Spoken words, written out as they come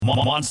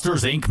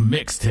Monsters Inc.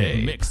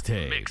 Mixtape.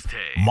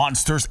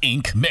 Monsters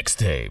Inc.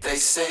 Mixtape. They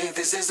say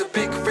this is a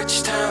big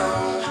rich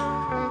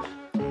town.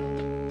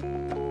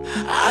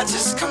 I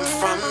just come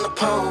from the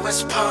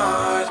poet's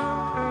part.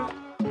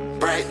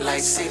 Bright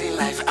light, city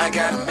life, I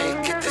gotta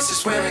make it. This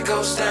is where it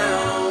goes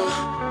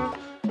down.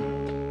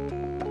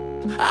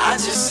 I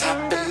just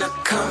happen to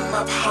come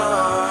up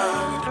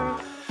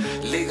hard.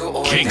 Legal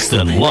or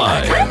Kingston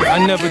Live.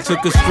 I never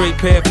took a straight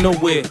path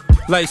nowhere.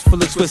 Life's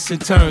full of twists and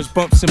turns,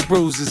 bumps and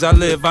bruises. I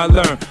live, I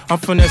learn. I'm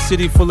from that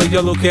city full of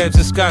yellow cabs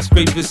and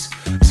skyscrapers.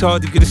 It's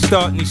hard to get a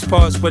start in these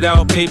parts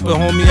without paper.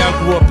 Homie,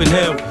 I grew up in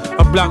hell,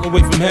 a block away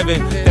from heaven.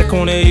 That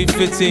corner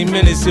 8-15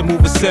 minutes, it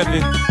move a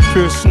 7.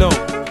 Pure snow,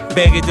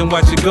 bag it then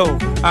watch it go.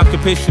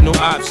 Occupational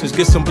options,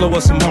 get some blow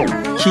or some hoe.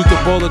 Shoot the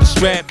ball or the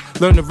strap,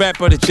 learn the rap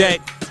or the jack.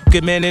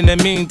 Good man, in the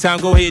meantime,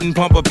 go ahead and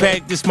pump a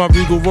pack. This my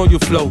Regal Royal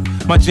flow,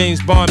 my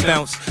James Bond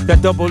bounce.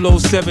 That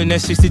 007, that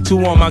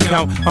 62 on my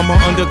count. I'm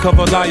an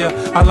undercover liar,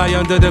 I lie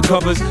under the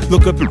covers.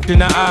 Look up in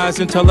the eyes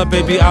and tell her,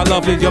 baby, I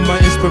love it. You're my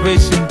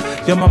inspiration,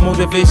 you're my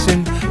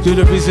motivation. You're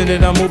the reason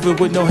that I'm moving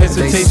with no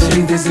hesitation. They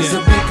say this is a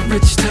big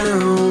rich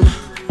town.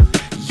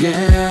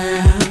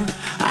 Yeah,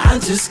 I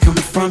just come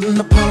from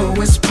the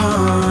poet's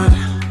part.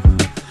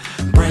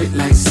 Bright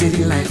light,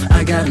 city life,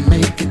 I gotta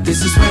make it.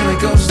 This is where it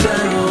goes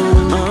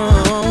down.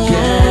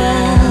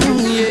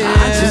 Yeah,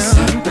 I just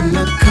happen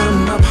to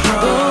come up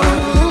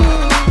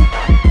hard.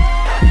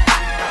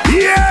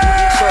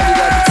 Yeah! Shorty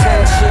got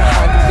potential,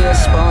 I can be a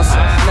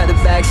sponsor. Met her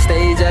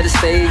backstage, at the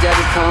stage, at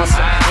the concert.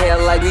 Hair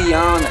like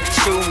Rihanna,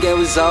 shoe game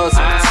was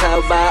awesome.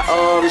 Tell by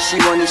aura, she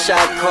want a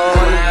shot call.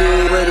 Wanna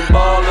be with a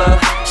baller,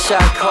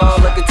 shot call.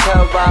 I can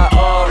tell by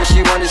aura,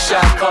 she want a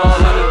shot call.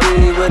 Wanna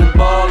be with a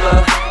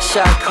baller,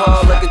 shot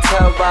call. I can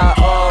tell by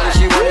aura,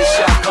 she want a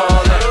shot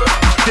call.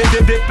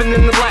 Dipping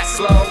in the lap,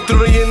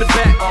 3 in the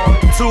back,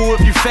 2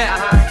 if you fat.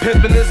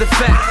 Pimpin' is a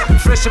fact.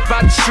 Fresh up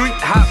out the street,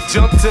 hop,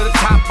 jump to the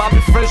top. I be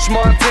French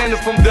Montana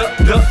from the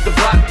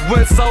block.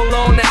 Went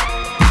solo on the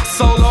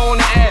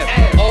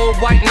app. Old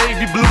white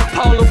navy blue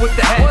polo with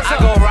the hat. I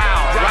go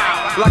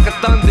round like a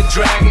thunder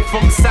dragon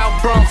from the South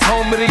Bronx,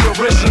 home of the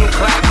original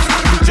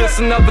claps. Just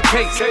another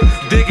case,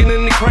 digging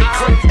in the crates.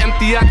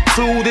 Empty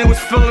attitude, they was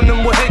filling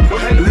them with hate.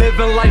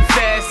 Living life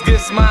fast,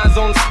 gets mines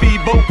on the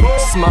speedboat.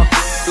 Smoke,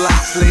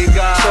 like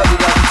cigar. Shorty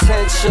got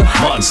potential.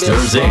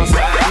 Monsters Inc.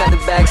 Met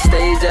the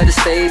backstage, at the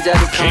stage, at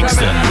the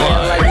Kingston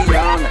Live. like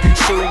Rihanna,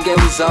 shoe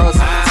game was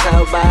awesome.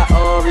 Tell by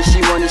aura,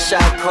 she want a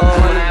shot call.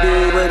 Wanna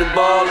be with a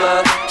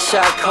baller,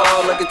 shot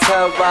call. I can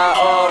tell by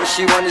aura,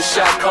 she want a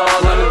shot call.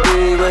 Wanna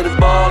be with a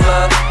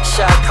baller,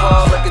 shot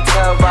call. I can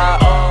tell by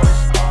aura.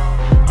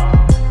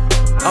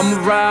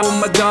 I'ma ride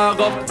with my dog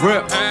off the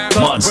rip.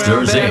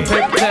 Monsters Inc.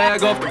 Paper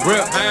tag off the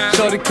rip.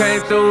 Shorty came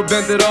through,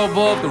 bent it over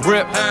off the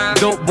rip.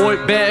 Dope boy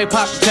bag,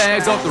 pop the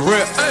tags off the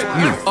rip.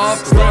 Off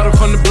the starter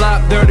from the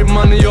block, dirty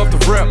money off the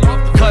rip.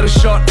 Cut a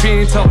short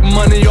fiend, talking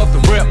money off the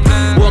rip.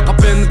 Walk up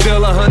in the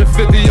deal,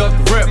 150 off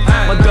the rip.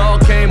 My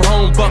dog came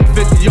home,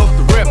 $150 off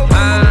the rip.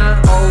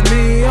 Oh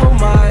me, oh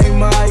my,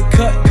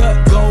 cut,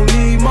 gon'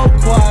 need more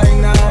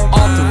quinine.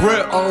 Off the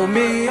rip. Oh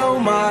me, oh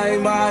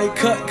my,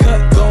 cut,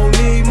 gon'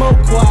 need more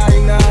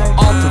quinine.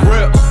 Off the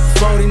rip.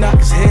 40 knock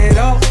his head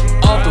off.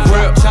 Off the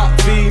rip. Chop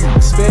feed,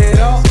 sped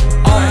off.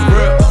 Off the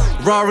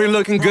rip. Rory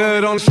looking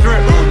good on the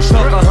strip.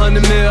 Stuck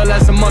 100 mil,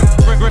 that's a month.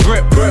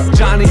 Grip.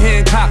 Johnny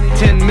Hancock,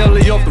 10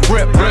 milli off the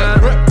rip.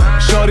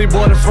 Shorty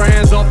boy the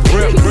friends off the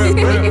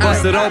rip.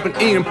 Bust it open,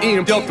 eat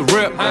 'em off the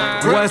rip.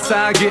 West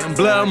side getting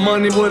blood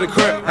money with a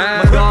grip.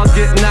 My dog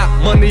getting out,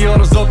 money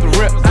orders off the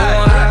rip.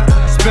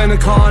 Spin a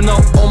car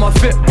note on my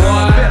fit,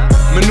 boy.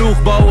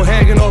 Maneuver bow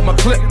hanging off my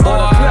clip,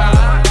 boy.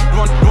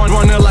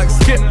 Run it like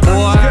skip,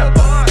 boy.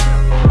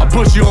 I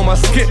push you on my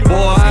skip,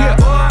 boy.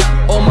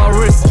 On my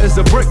wrist is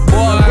a brick,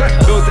 boy.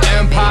 Built the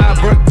empire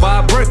brick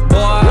by brick,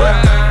 boy.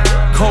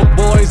 Coke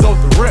boys off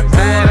the rip,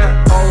 boy.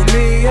 Oh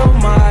me, oh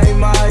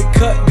my,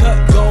 cut,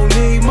 gon'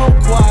 need more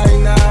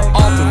quinine.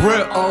 Off the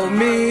rip. Oh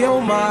me, oh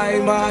my,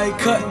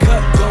 cut,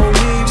 gon'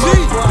 need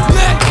more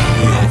quinine.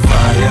 We on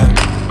fire,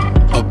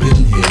 up in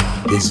here,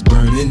 it's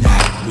burning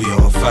hot. We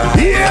on fire.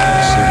 Yeah.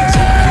 So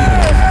take it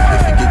off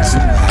if it get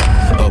too hot.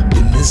 Up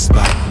in this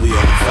spot, we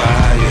on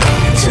fire.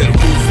 Tear the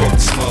roof off,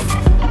 smoke,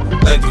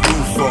 like the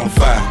roof on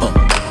fire.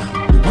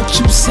 What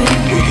you say?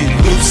 We get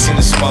loose in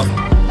the smoke,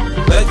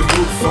 like the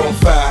roof on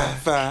fire.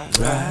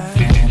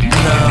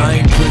 Nah, I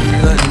ain't putting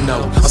nothing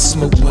out. I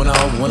smoke when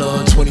I want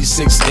a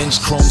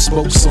 26-inch chrome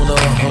spokes on a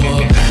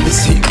Hummer.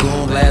 This heat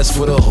gon' last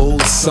for the whole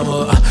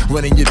summer.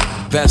 Running you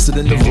faster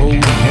than the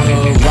road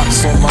runner.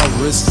 Rocks on my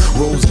wrist,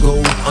 rose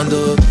gold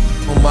under.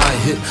 On my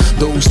hip,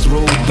 those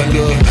throw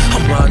thunder.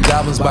 I'm riding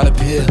diamonds by the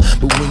pier,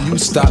 but when you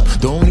stop,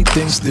 the only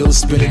thing still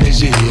spinning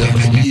is your ear.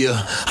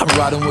 Yeah, I'm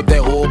riding with that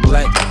all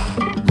black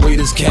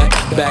Raiders cap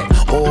back,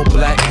 all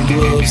black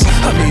gloves.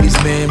 I made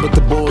these man, but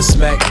the ball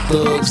smack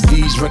thugs.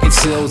 These record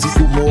sales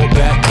equal more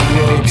back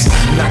clubs.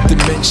 Not to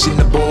mention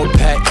the ball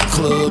pack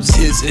clubs.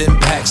 His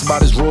impacts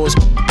about as raw as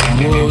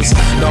was.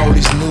 Now all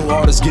these new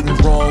artists getting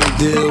wrong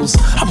deals.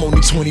 I'm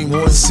only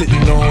 21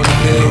 sitting on the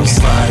hills.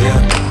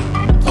 Fire.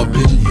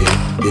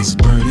 it's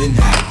burning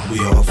hot, we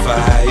on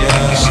fire.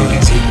 Shorty,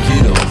 take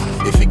it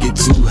off if it get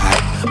too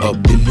hot. Up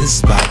in this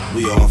spot,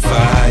 we on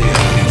fire.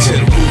 Tear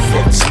the roof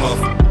off the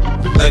smoke,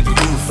 like the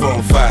roof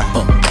on fire.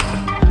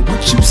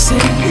 What you say?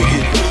 We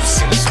get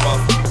loose in the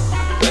smoke,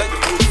 like the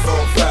roof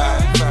on fire.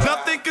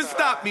 Nothing can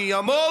stop me,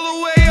 I'm all the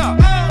way up.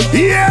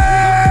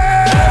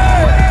 Yeah!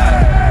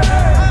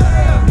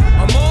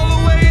 I'm all the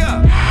way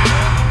up.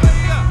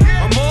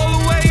 I'm all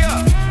the way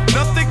up.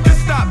 Nothing can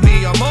stop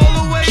me, I'm all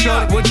the way up.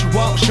 Shorty, what you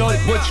want, shorty,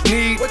 what you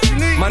need.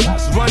 My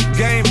niggas run the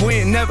game, we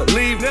ain't never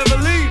leave.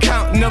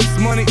 Counting up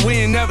some money, we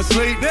ain't never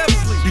sleep.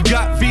 You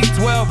got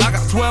V12, I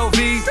got 12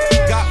 V's.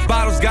 Got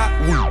bottles, got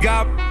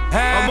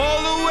I'm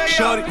all the way up.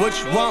 Shorty, what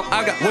you want,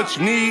 I got what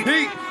you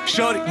need.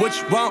 Shorty, what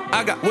you want,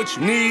 I got what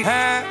you need.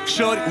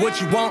 Shorty, what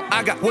you want,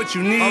 I got what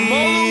you need. I'm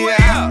all the way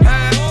up.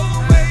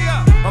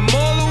 I'm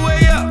all the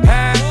way up.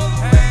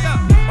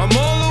 I'm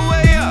all the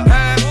way up.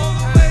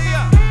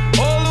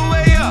 All the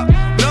way up.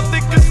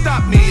 Nothing can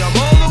stop me. I'm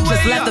all the way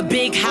up. Just left a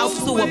big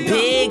house to a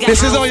big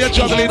This is house. all you're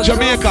juggling,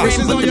 Jamaica. This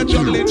is all you're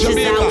juggling,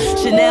 Jamaica.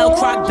 Chanel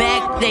croc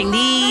back, they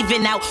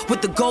leaving out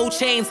with the gold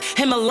chains.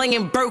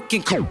 Himalayan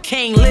Birkin,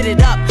 cocaine lit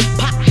it up.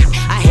 Pop.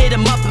 I hit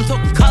him up, I'm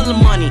talking color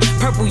money.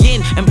 Purple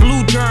yin and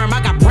blue germ,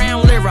 I got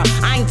brown lira.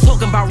 I ain't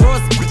talking about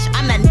Ross, bitch,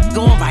 I'm that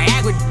nigga on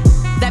Viagra.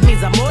 That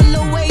means I'm all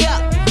the way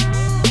up,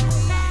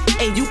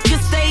 and you can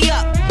stay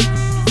up.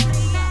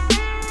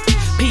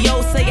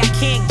 P.O. say I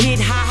can't get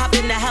high, hop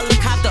in the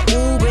helicopter,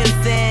 Uber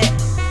instead.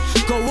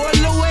 Go all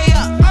the way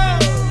up,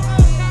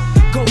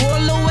 go all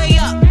the way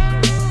up.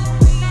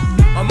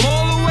 I'm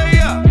all the way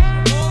up.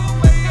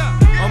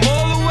 I'm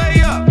all the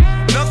way up.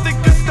 Nothing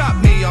can stop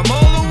me. I'm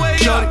all the way up.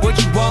 Shorty, what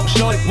you want?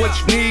 Shorty, what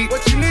you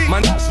need? My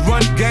niggas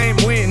run the game,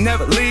 we ain't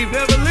never leave.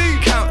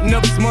 Counting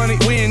up some money,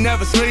 we ain't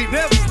never sleep.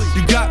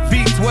 You got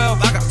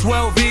V12, I got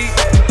 12 V.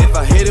 If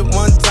I hit it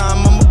one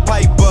time, I'm a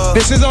piper.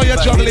 This is all you're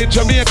juggling,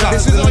 Jamaica.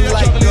 This is all you're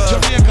juggling,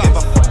 Jamaica. If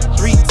I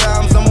 3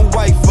 times, I'm a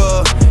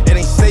wifer. It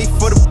ain't safe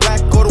for the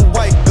black or the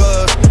white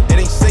girl. It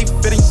ain't safe,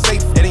 it ain't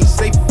safe, it ain't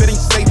safe, it ain't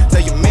safe.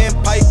 Tell your man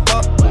pipe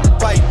up.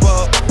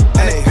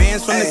 And the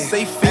bands from the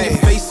safe in your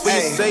face when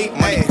you say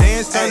money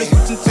dance, turn this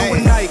into a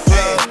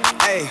nightclub.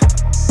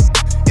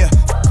 Yeah,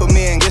 put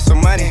me in, get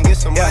some money, get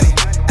some money.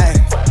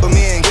 Put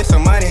me in, get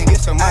some money, get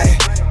some money.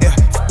 Yeah,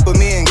 put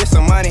me in, get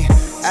some money.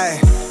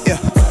 Yeah,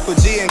 put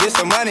G and get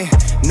some money.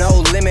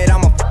 No limit,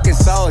 I'm a fucking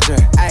soldier.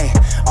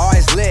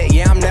 Always lit,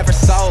 yeah, I'm never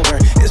sober.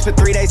 It's for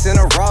 3 days in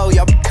a row,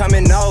 y'all be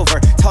coming over.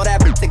 Told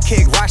that bitch to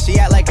kick rock, she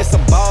act like it's a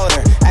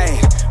boulder.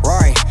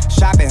 Rory,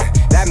 shopping,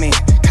 that mean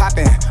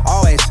copping.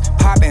 Always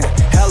popping,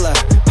 hella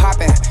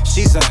popping.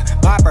 She's a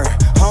bopper,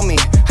 homie,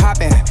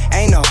 hopping.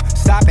 Ain't no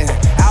stopping,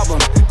 album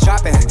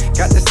chopping.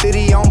 Got the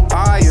city on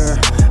fire.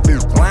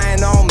 Bitch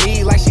lying on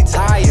me like she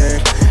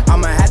tired.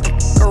 I'ma have to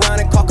f*** around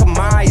and call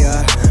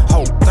Kamaya.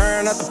 Ho,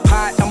 stirring up the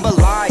pot, I'm a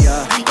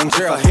liar. And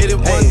girl, If I hit it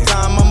one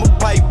time, I'm a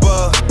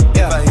piper.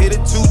 If I hit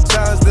it 2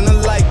 times, then I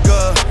like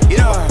her.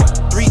 Yeah,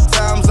 3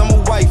 times, I'm a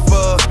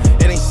wifer.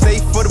 It ain't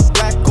safe for the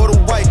black or the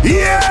white girl.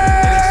 Yeah!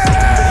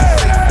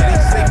 It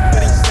ain't safe,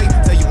 it ain't safe.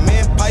 Tell your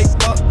man pipe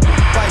up.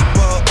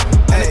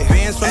 And the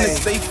bands from the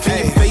safe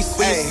in your face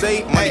when you say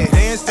money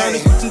dance, turn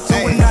this into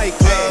a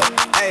nightclub.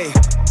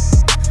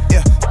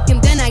 And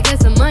then I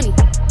get some money,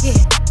 yeah.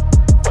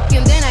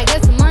 And then I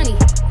get some money,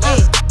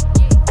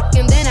 yeah.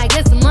 And then I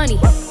get some money,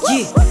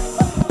 yeah.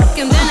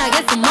 And then I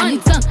get some money. I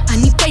need tongue, I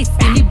need face,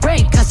 I need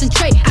brain,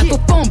 concentrate. I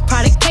perform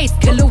product case,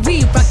 killer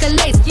weed, rock a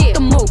lace, yeah.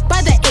 The move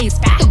by the ace,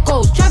 the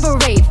goals, drive a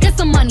rave. Get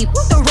some money,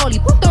 put the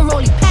rollie,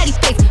 patty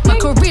face. My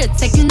career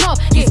taking off,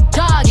 yeah.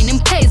 Jogging in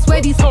place.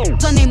 Where these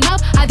hoes on their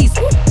mouth, are these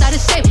out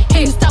of shape?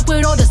 Can you stop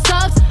with all the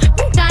subs?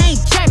 I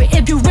ain't cherry.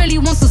 If you really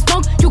want some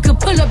smoke, you can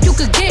pull up, you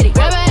can get it.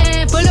 Grab a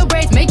hand, full of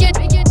braids, make it.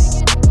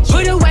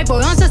 Put a white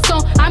boy on the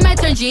song, I might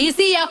turn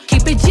GECL.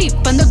 Keep it G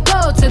from the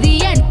go to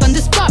the end, from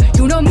the start.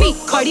 You know me,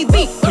 Cardi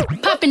B,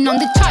 popping on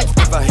the charts.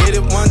 If I hit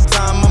it one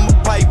time, I'm a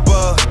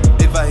piper.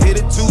 If I hit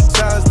it 2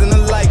 times, then I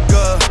like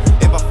her.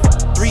 If I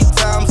 3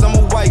 times, I'm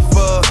a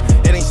wifer.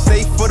 It ain't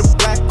safe for the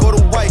black or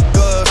the white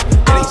girl.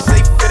 It ain't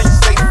safe, it ain't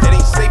safe, it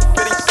ain't safe,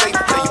 it ain't safe.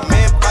 Tell your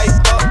man pipe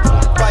up.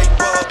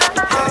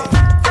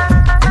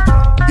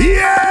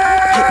 Yeah!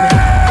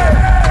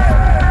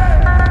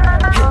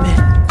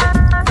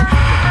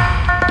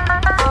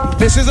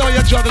 This is all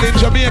you're juggling,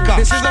 Jamaica.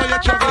 This is all you're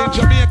juggling,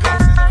 Jamaica.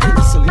 Give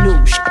me some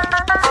new shit.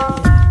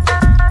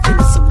 Give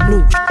me some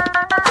new shit.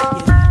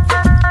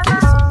 Give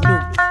me some new.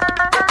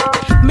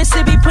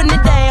 Mississippi putting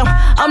it down.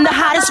 I'm the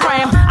hottest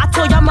round. I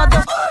told y'all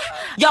mother,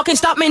 y'all can't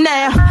stop me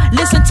now.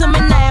 Listen to me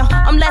now.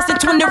 I'm lasting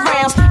 20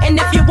 rounds. And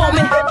if you want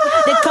me,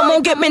 then come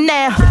on get me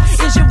now.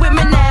 Is you with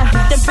me now?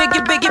 Then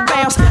biggie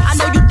bounce. I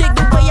know you dig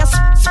the way I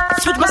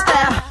switch my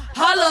style.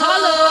 Holla,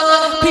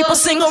 holla. People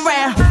sing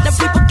around. Now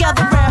people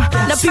gather round.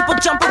 Now people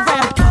jump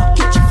around.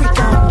 Get your freak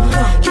on.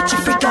 Get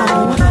your freak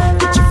on.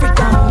 Get your freak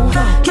on.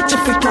 Get your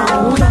freak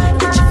on.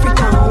 Get your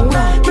freak on.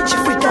 Get your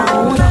freak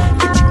on. Get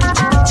your freak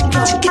on.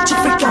 Get your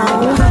freak on.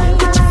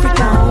 Get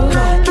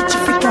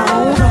your freak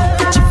on.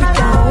 Get your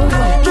freak on.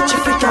 Get your freak on. Get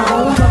your freak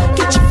on.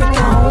 Get your freak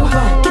on.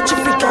 Get your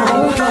freak on.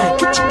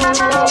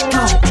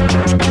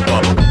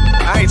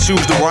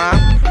 choose to rhyme.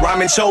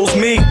 Rhyming chose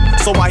me,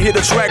 so I hit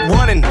the track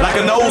running like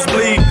a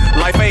nosebleed.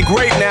 Life ain't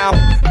great now,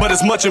 but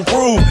it's much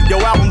improved.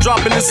 Your album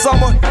dropping this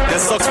summer, that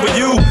sucks for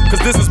you, cause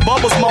this is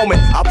Bubba's moment.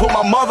 I put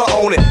my mother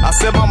on it, I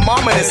said my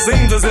mama, and it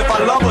seems as if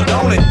I love her,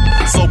 don't it?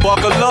 So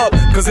buckle up,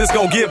 cause it's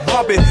gon' get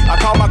bumpy. I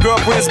call my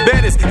girlfriends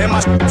Bettis, and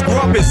my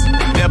grumpus.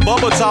 That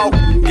Bubba talk,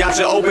 got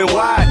you open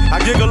wide.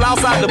 I giggle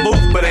outside the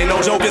booth, but ain't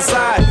no joke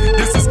inside.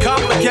 This is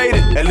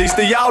complicated, at least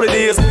to y'all it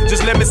is.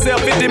 Just let me sell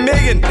 50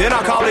 million, then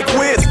I'll call it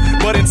quits.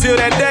 But until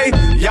that day,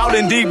 y'all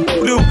in deep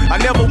do. I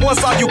never once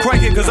saw you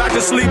cranking, cause I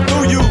can sleep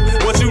through you.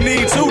 What you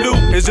need to do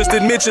is just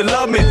admit you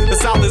love me. The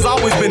South has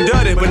always been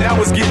dirty, but now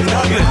it's getting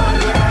ugly.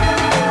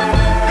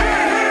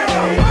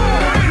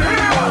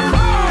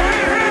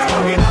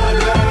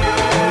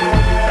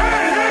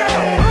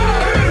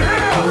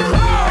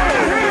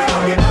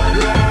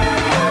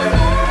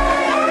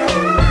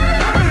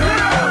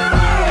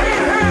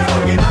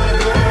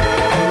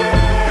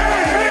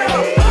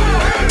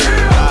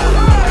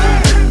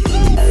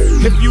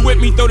 If you with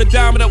me, throw the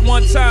diamond up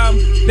one time.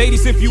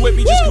 Ladies, if you with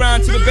me, just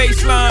grind to the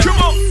baseline. Come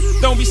on.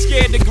 Don't be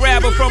scared to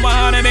grab her from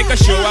behind and make her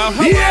show out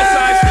her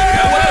outside.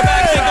 Now what the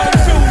back they gon'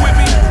 do with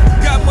me?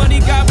 Got money,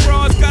 got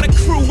bras, got a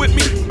crew with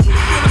me.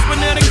 Fearless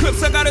banana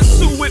clips, I got a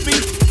suit with me.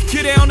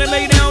 Get down and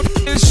lay down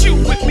and shoot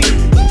with me.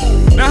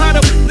 Now how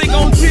the they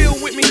gon' deal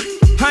with me?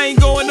 I ain't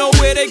going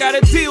nowhere, they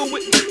gotta deal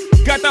with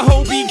me. Got the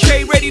whole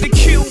BK ready to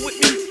kill with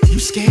me. You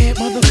scared,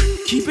 mother?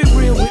 Keep it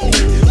real with me.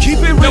 Keep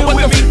it real with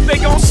me. They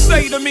gon'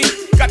 say to me,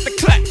 got the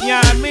clap,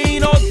 yeah I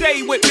mean, all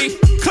day with me.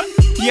 Clap,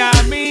 yeah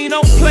I mean,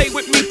 don't play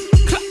with me.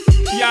 Clap,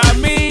 yeah I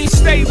mean,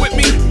 stay with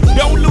me.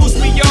 Don't lose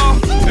me, y'all.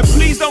 And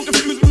please don't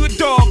confuse me with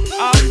dog.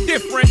 I'm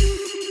different.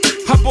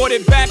 I bought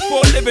it back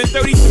for a living.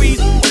 33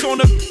 was on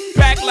the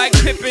back like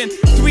Pippin.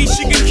 3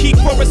 she can keep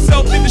for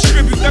herself and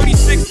distribute.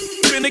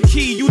 36 in the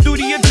key, you do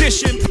the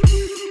addition.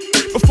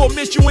 Before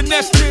Miss you and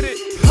Ness did it,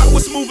 I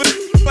was moving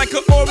like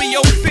an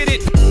Oreo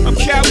fitted. I'm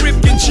Cal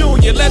Ripken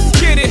Jr., let's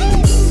get it.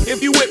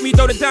 If you with me,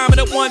 throw the diamond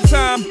up one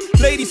time.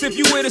 Ladies, if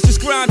you with us,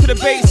 just grind to the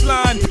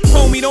baseline.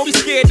 Homie, don't be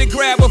scared to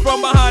grab her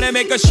from behind and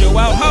make her show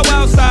out her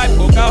outside,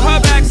 poke out her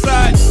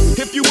backside.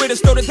 If you with us,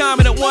 throw the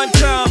diamond at one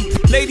time.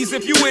 Ladies,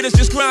 if you with us,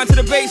 just grind to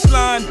the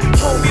baseline.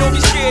 Homie, don't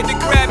be scared to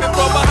grab it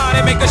from behind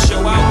and make her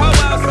show out her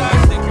outside.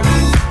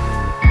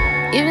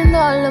 Even though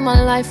I live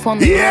my life on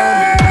the road,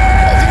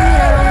 doesn't mean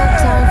I don't have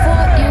time for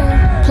you.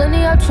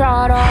 Plenty I've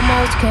tried,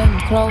 almost came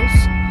close,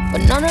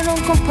 but none of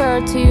them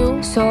compare to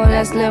you. So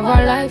let's live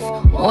our life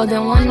more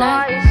than one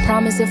night.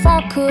 Promise if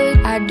I could,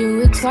 I'd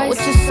do it twice.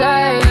 What you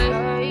say?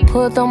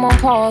 Put them on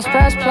pause,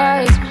 press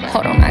play.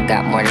 Hold on, I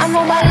got more to say. I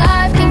know my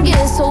life can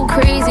get so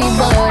crazy,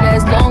 but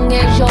as long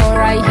as you're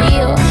right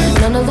here,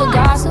 none of the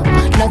gossip,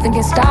 nothing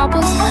can stop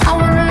us. I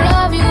wanna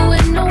love you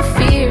with no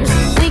fears.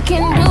 We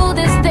can do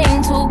this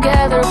thing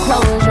together.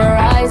 Close your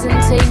eyes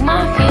and take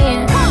my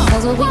hand,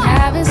 cause what we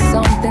have is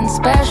something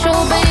special,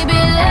 baby.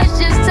 Let's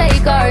just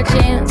take our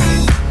chance.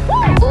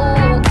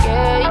 Ooh,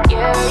 yeah,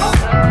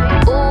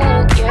 yeah.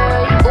 Ooh,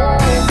 yeah, ooh,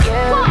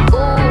 yeah.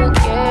 Ooh,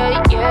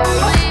 yeah, yeah.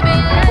 Baby,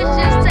 let's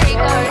just take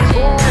our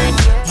chance.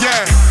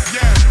 Yeah,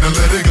 yeah. Now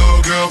let it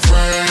go,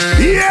 girlfriend.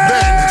 Yeah.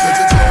 Bend it, touch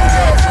your toe,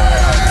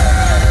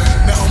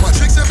 girlfriend. Now all my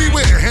chicks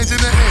everywhere, hands in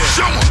the air.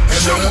 Show 'em,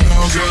 and let 'em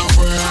know,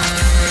 girlfriend.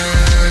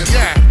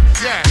 Yeah,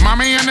 yeah.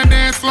 Mommy on the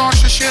dance floor,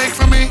 she shake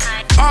for me.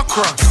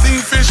 Okra,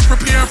 steamed fish,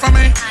 prepare for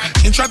me.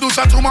 Introduce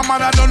her to my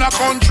mother down the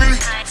country.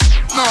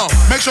 No,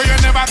 make sure you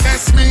never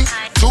test me.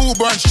 2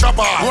 bunch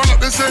chopper, roll up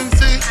the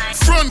Sensi.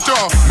 Front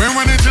door, me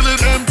run it till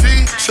it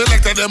empty.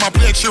 Selected them a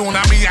play tune,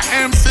 I be a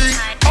MC.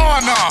 Oh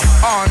no,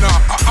 oh no,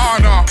 oh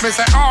no. Me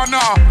say oh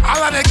no,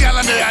 all of the gal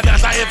in there,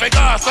 that's how if it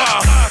goes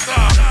off.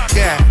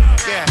 Yeah,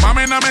 yeah.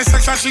 Mommy in my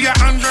section, she get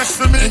undressed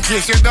for me. In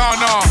case you don't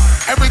know,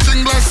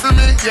 everything blessed for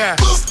me. Yeah.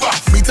 Goof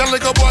buff, me tell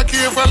like a boy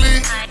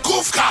carefully.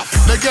 Goof cough,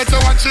 they get to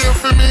watch here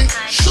for me.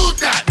 Shoot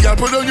that, girl,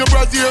 put on your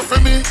breath here for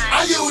me.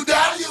 Are you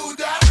that? Are you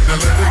that? Now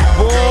let it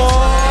go,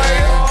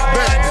 girlfriend.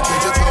 Bend it,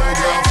 touch your toe,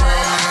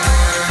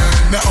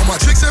 girlfriend. Now all my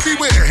chicks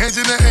everywhere, hands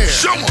in the air.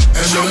 Show 'em,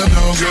 and let 'em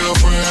know,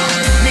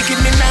 girlfriend. Nicki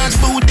Minaj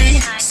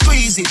booty,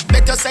 squeeze it.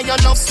 Better say you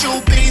love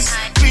stupid.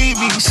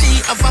 Baby,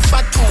 she have a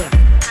fat coon.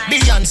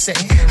 Beyonce,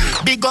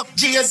 big up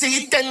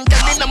Jay-Z. 10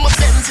 gal in my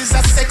Benz is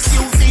a sex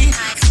UV.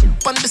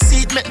 On the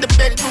seat, make the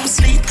bedroom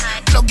sleep.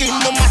 Plug in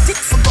my matic,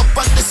 fuck up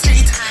on the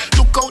street.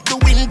 Look out the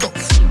window,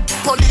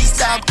 police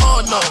dog,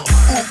 oh no.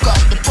 Who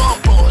got the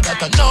purple,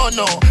 that I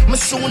no. Me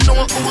soon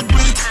know who do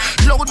it.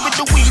 Load with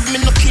the weed, me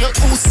no care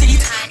who see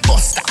it.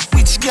 Buster,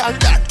 which girl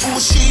that, who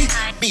she?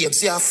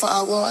 Babes, you're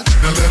forward.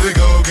 Now let it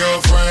go,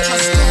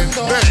 girlfriend.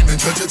 Bend and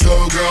touch your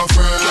toe,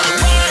 girlfriend.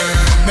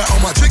 Now all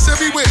my chicks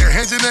everywhere,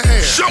 hands in the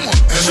air. Show 'em,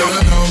 and let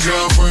 'em know,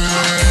 girlfriend.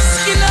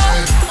 Skin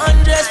up,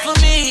 undress for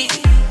me.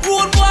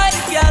 Rude boy,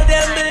 girl,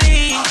 them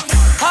believe.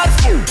 Hot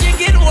food, you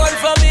get one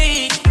for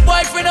me.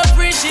 Boyfriend a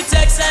free, she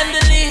text and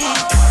delete.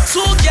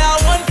 2 girl,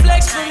 1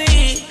 flex for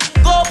me.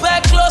 Go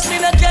back close, me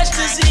not catch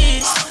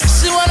disease.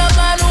 She want a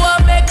man who a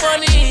make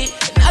money,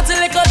 not a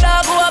little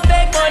dog who a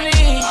beg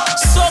money.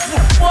 So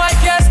boy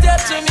can't step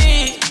to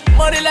me.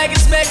 money like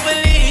it's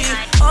make-believe.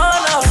 Oh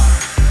no,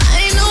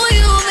 I know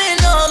you've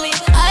been on me.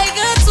 I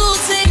got two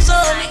things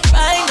on me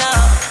right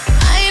now.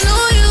 I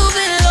know you've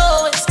been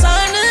low. It's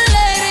time to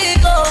let it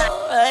go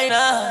right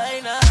now.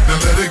 Now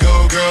let it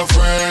go,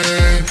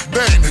 girlfriend.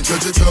 Bang and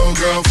touch your toe,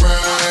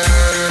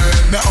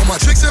 girlfriend. Now all my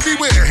chicks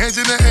everywhere, hands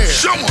in the air.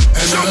 Show 'em,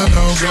 and let 'em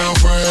know,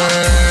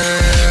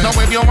 girlfriend. Now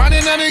if you're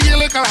running and you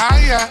look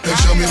higher, then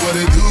show me what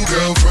it do,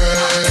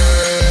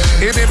 girlfriend.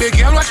 Hey baby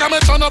girl, watch I'ma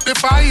turn up the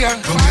fire.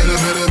 Come get a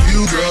better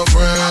view,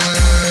 girlfriend.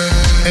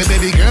 Hey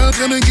baby girl,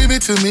 come and give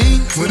it to me.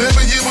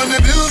 Whatever you wanna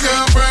do,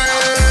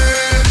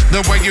 girlfriend.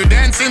 The way you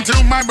dancing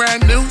to my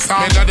brand new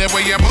song. And the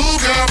way you move,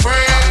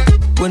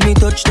 girlfriend. When we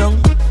touch down,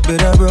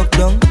 bed I broke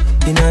down.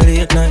 In a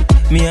late night,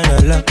 me and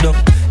her locked down.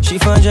 She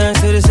found John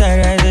to the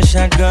side, ride a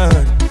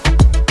shotgun.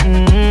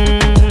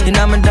 In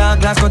my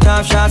dark glass, cut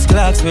off shots,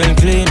 clocks well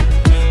clean.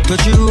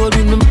 Touch you road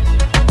with me.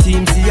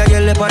 Team see a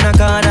girl up on a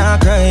corner,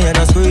 cry and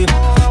a scream.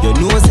 You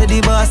know say the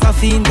boss a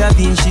fiend,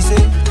 she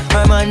say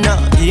I'm man now,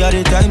 give her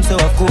the time, so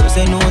of course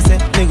I know say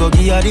me go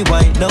give her the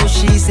wine. Now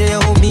she say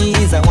oh me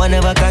is a one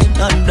of a kind,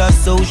 and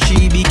that's how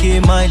she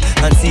became mine.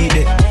 And see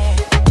that,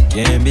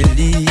 can't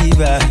believe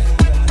I,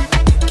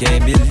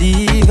 can't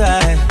believe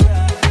I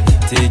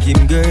take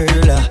him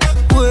girl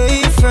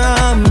away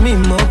from me,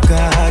 my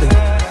God.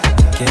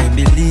 Can't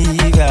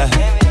believe I,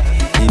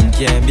 him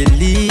can't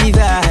believe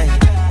I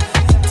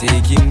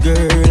take him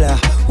girl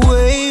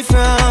away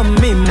from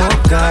me, my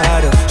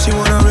God. She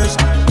want a rich,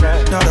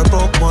 not a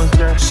broke one.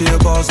 She a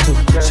boss too,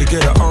 she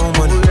get her own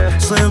money.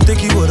 Slim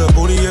thicky with a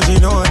booty, yeah, she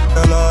know it.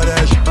 I love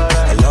that,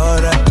 I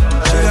love that.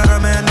 She got a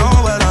man know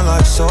well, I'm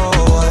like, so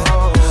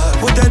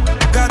what that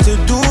got to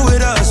do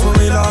with us when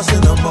we lost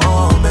in the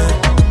moment?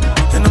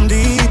 And I'm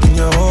deep in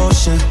your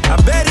ocean. I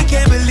bet he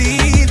can't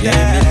believe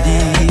that. Can't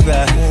believe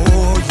I,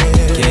 oh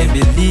yeah. Can't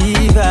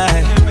believe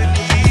I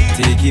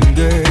take him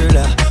girl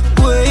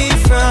away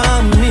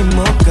from me,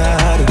 my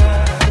God.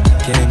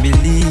 Can't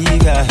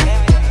believe I,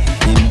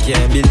 him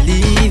can't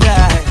believe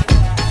I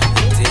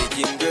take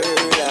him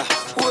girl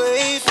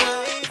away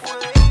from me.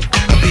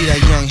 I be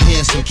that young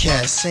handsome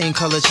cat, same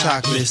color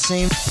chocolate,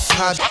 same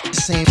hot,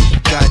 same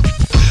got.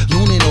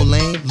 Loon ain't no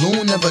lame,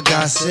 Loon never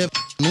gossip.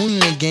 Loon in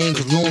the game,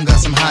 cause Loon got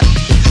some hot.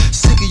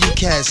 Sick of you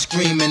cats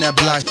screaming at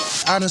block.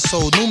 I done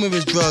sold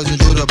numerous drugs and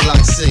drew the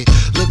block sick.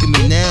 Look at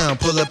me now,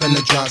 pull up in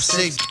the drop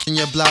six. In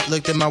your block,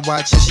 looked at my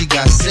watch and she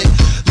got sick.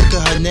 Look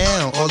at her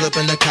now, all up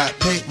in the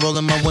cockpit.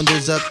 Rolling my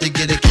windows up to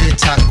get a kid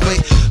top quick.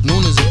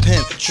 Loon is a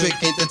pimp, trick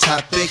ain't the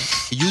topic.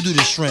 You do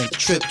the shrimp,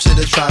 trip to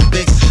the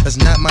tropics. That's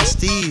not my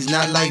steez,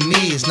 not like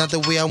me. It's not the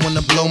way I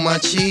wanna blow my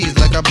cheese,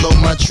 like I blow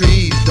my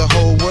trees. The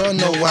whole world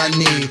know I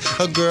need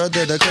a girl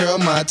that'll curl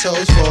my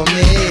toes for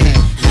me.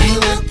 How you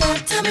want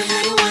that? Tell me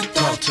how you want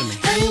that. Talk to me.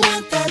 How you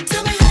want that?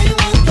 Tell me how you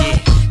want that.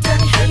 Tell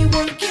me how you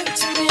wanna give it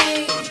to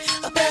me.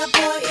 A bad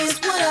boy is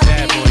what I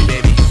Bad need. boy,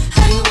 baby.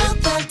 How you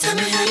want that? Tell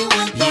me how you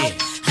want that.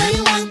 How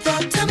you want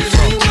that? Tell me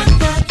how you want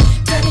that.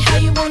 Tell me how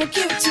you wanna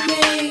give it to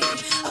me.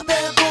 A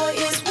bad boy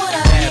is what I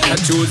need. I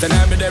choose and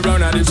I be there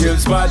round at the chill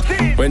spot.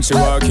 When she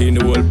walk in,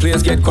 the whole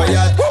place get quiet.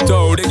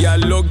 Told the girl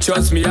look,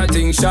 trust me, I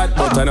think shot.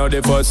 But I know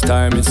the first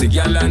time it's the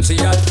girl and she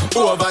hot.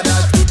 Over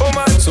that, oh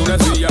man, soon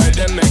as we are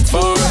them make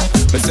four.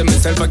 Me see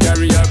myself a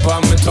carry her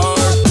on my tour.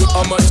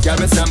 How much can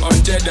me say I'm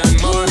 100 and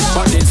more?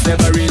 But it's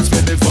never reached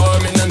me before,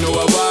 me no know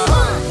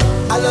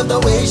why. I love the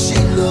way she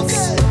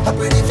looks. Her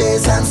pretty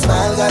face and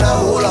smile got a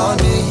hold on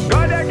me.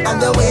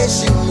 And the way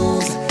she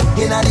moves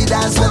in the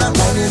dance when I'm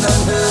grinding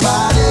on her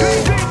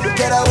body.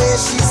 Get away,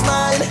 she's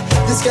mine.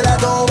 This girl I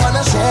don't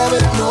wanna share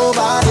with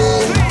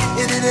nobody.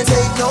 It didn't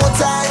take no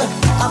time.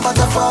 I'm about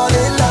to fall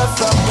in love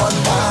from one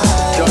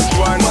night. Just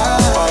one,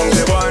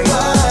 only one,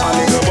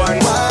 only the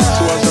one,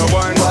 was the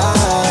one.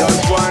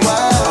 Just one,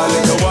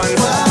 only the one,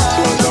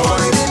 was the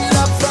one. In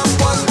love from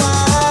one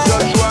night.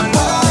 Just one,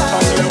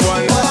 only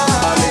one,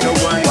 only the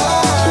one,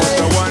 was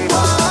the one.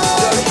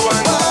 Just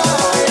one,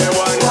 only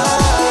one,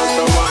 was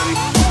the one.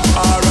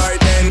 Alright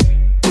then,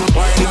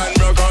 wine and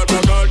rock out,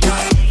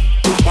 girl.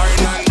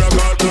 Wine and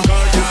rock out,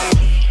 girl.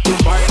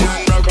 Wine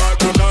and rock out,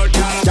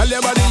 girl. Tell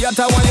your body you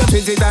want you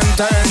twist it and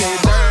turn it.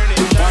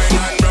 Wine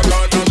and rock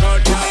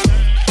out, girl.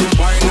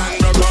 Wine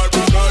and rock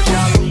out,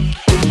 girl.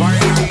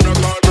 Wine and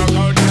rock out,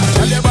 girl.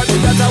 Tell your body you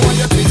want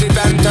you twist it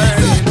and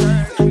turn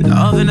it.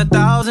 Love in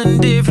 1,000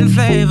 different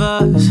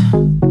flavors.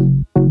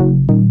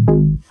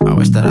 I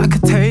wish that I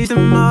could taste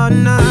them all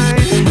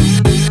night.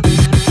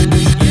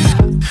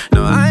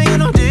 No, I ain't got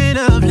no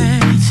dinner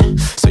plans,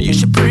 so you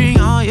should bring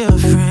all your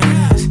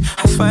friends.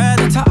 I swear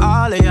that to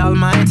all of y'all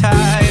my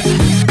type.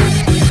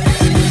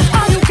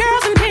 All you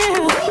girls in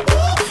here,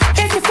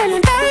 if you're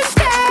feeling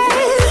thirsty,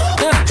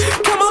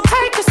 come on,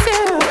 take a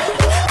sip,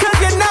 'cause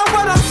you know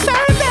what I'm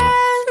serving.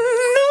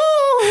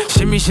 No.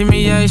 Shimmy, shimmy,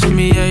 yeah,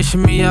 shimmy, yeah,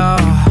 shimmy, yeah.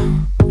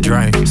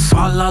 Drink,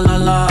 swalla la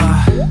la.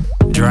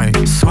 Drink,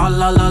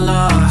 swalla la la.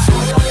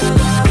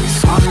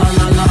 Swalla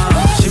la la.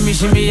 Shimmy,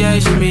 shimmy, yeah,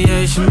 shimmy,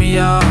 yeah, shimmy,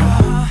 yeah.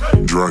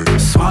 Drink.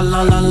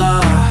 Swalla la la.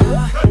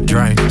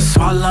 Drink,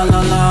 swalla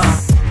la la.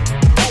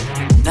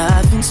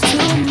 Nothing's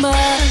too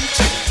much.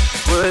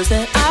 Words that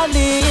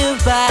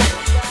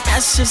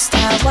That's just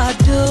how I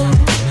do.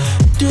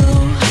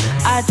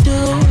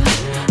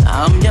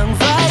 I'm young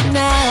right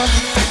now,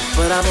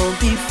 but I won't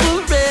be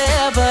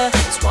forever.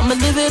 So I'ma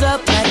live it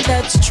up like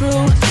that's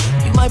true.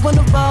 You might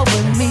wanna roll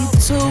with me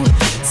too.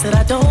 Said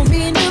I don't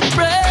mean to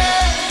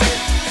brag,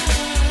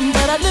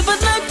 but I live a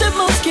life that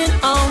most can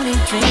only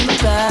dream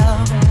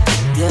about.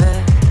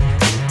 Yeah.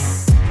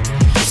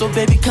 So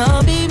baby,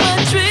 come be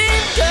my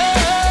dream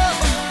girl.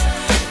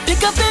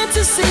 Pick up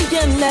fantasy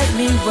and let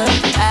me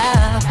work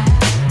out.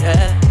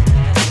 Yeah.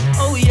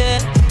 Oh yeah.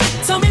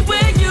 Tell me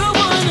where you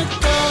wanna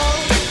go,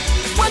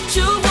 what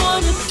you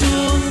wanna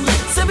do.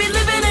 So we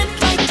living it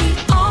like we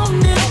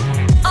own it,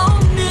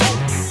 own it,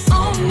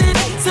 own it.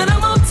 Said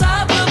I'm on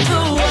top of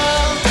the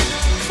world.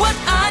 What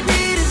I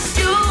need is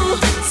you.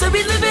 So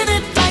we living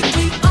it like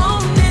we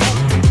own it,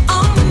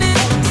 own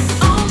it,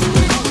 own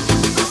it.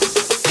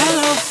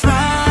 Hello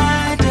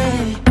Friday,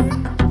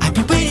 I've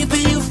been waiting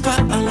for you for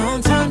a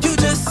long time. You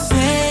just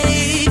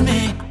saved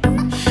me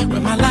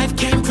when my life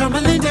came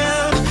crumbling down.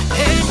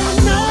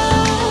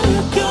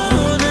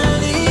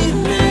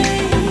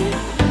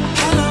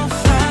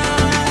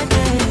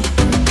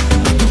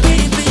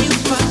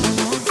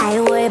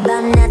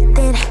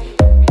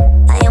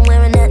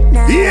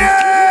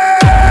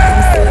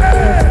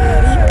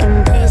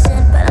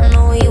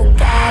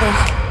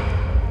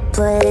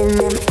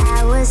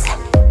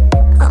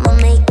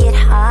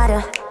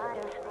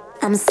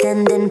 I'm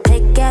sending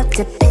pick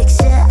after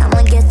picture,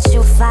 I'ma get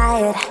you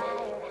fired.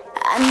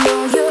 I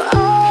know you're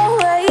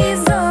always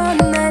on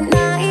that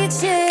night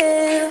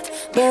shift,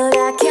 but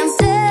I can't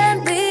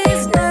stand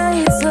these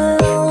nights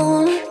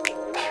alone.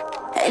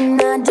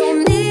 And I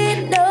don't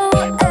need no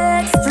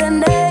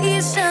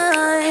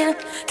explanation,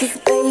 'cause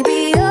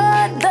baby,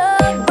 you're the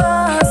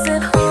boss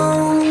at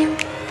home.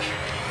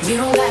 You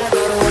don't gotta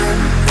go to work,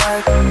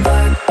 work,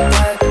 work,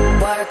 work,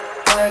 work,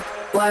 work,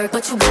 work,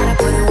 but you gotta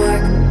put in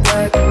work,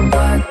 work,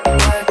 work, work,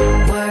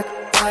 work,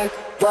 work,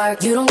 work.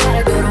 You don't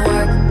gotta go to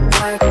work,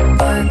 work,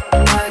 work,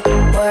 work,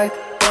 work,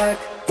 work,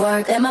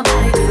 work. Let my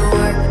body do the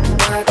work,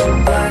 work,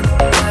 work, work,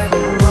 work,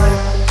 work.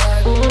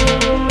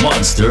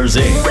 Monsters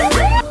Inc.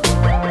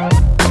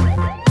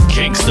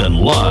 Kingston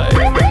Live.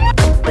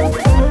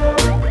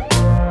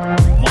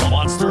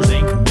 Monsters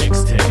Inc.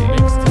 Mixtape.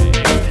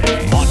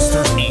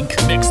 Monsters Inc.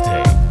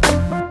 Mixtape.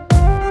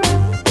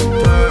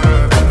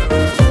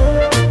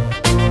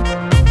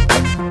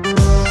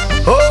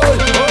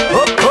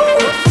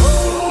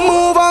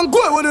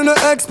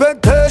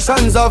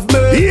 Expectations of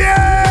me.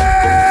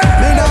 Yeah!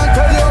 Me not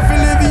tell you if you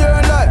live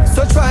your life,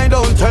 so try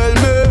don't tell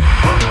me.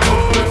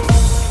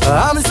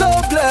 I'm so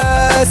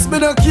blessed, me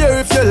don't care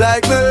if you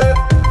like me.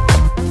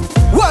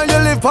 While you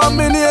live on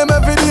me name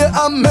every day,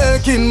 I'm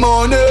making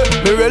money.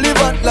 Me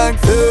relevant like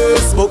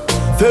Facebook,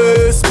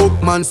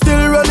 Facebook, man,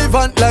 still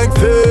relevant like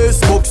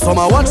Facebook. Some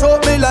a watch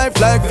out me life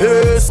like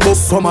Facebook.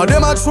 Some of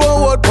them a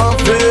throw out on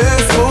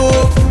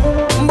Facebook.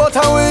 But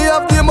how we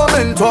have the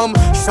momentum.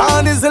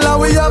 Sean is and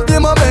we have the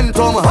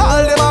momentum.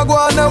 All them a go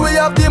on and we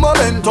have the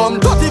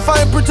momentum.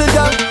 35 pretty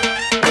girl.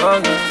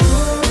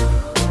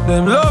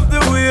 Them love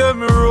the way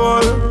me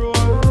roll.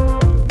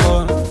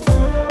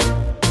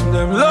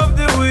 Them love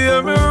the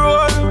way me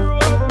roll.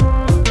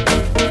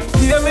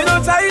 Yeah, me no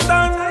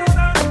titan,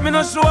 me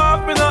no show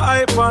off, me no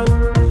hype on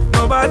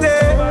nobody.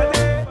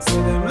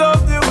 So them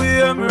love the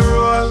way me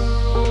roll.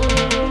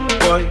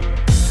 Boy,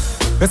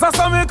 yes I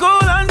saw me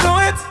cool and do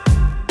it.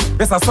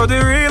 Yes I saw the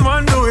real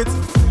one do it.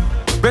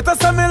 Better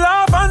say me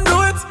laugh and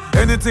do it.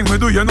 Anything we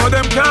do, you know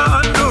them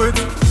can't undo it.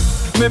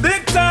 Me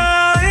big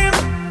time.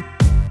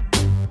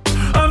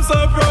 I'm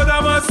so proud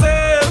of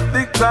myself.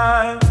 Big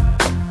time.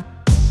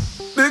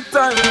 Big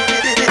time.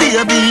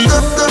 Baby,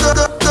 go, go, go,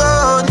 go,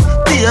 go.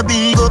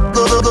 Baby, go,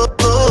 go, go, go,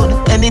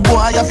 go. Any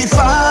boy have to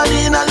fall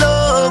in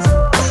love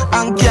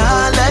and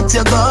can't let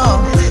you go.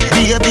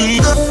 Baby,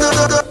 go, go,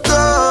 go, go,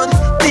 go.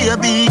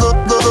 Baby, go,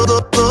 go, go,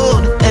 go, go.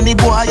 Any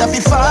boy have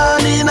to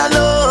fall in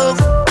love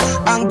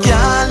and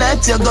can't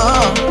let you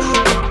go.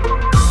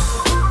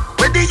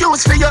 Where the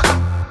use for your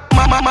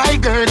mama, my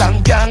girl,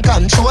 and can't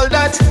control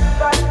that.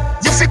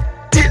 You fit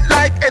it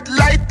like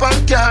headlight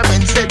on car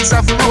when sets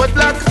of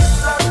roadblock.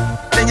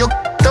 Then you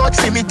touch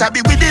for me to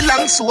be with the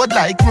long sword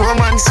like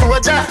Roman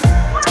soldier.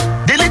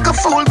 The little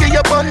fool get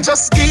your bun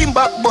just scheme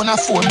back, bun a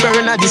phone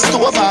burner the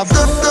stove off.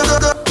 Go, go, go,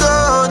 go,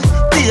 go.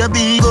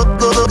 Baby, go,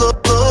 go, go, go,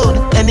 go.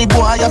 Any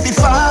boy have to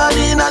fall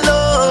in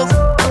love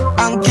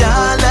and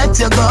can't let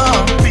you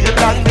go. Feel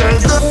like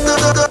girls, go, go,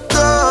 go, go,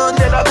 go.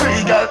 Tell a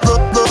free girl, go,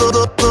 go, go,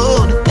 go, go.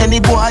 Any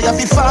boy have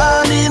to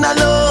fall in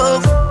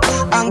love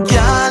and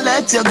can't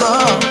let you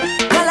go.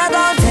 Girl, I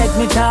don't take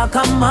me talk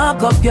and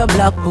mark up your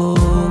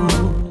blackboard.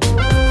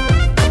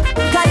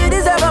 Cause you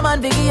deserve a man,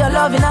 biggie, your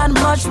loving and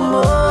much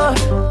more.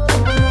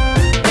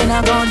 Then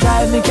I gon'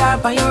 drive me car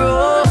on your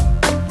road.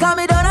 Cause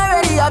me done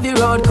already have your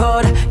road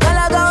code. Girl,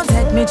 I don't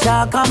take me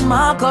chalk and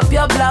mark up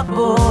your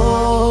blackboard.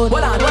 Hold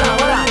on, hold on,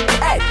 hold on.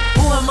 Hey,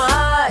 who am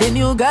I? The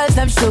new girls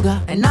them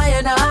sugar, and I.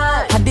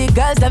 And the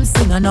girls them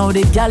sing, and now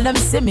the girl them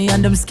see me,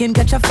 and them skin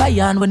catch a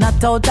fire. And when I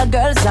thought a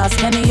girls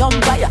ask any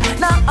umpire.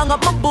 Now hang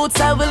up my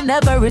boots, I will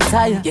never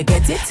retire. You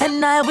get it?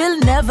 And I will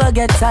never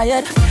get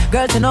tired.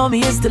 Girl to know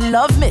me is to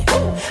love me,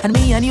 and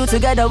me and you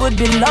together would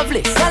be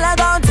lovely. Girl, I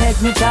gon'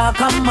 take me chalk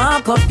and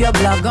mark up your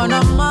block,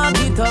 gonna mark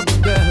it up,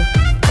 girl.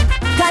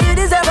 Cause you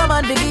deserve a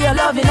man to give you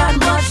loving and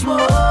much more.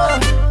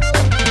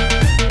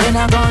 Then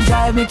I gon'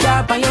 drive me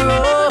car on your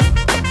road.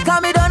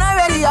 Cause me done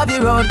already have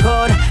your road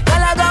code.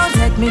 Girl, I gon'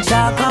 take me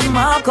chalk and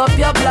mark up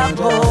your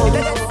blackboard.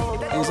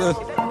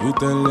 You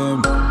tell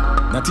them,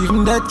 not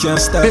even that can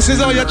stop. This is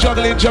how you're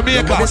juggling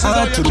Jamaica. This is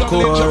how you're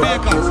juggling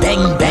Jamaica.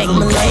 Bang, bang,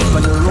 bang.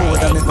 On the road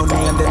and make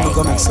money and then we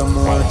go make some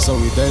more. So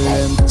we tell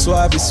them,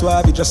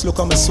 Swabby, just look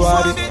on my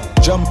Swabby.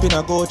 Jump in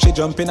a Gucci,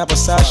 jump in a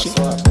Versace.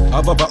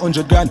 Have over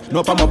 100 grand,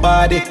 no for my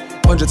body.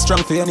 100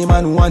 strong for any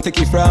man who want to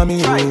take it from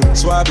me.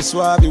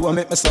 Swabby, want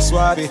make me so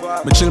swabby.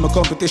 Me chill my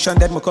competition,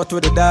 then me cut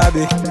with the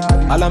derby.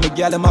 All of me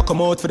gyal them a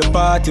come out for the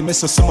party. Me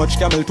so much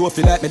camel toe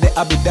feel like me the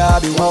Abu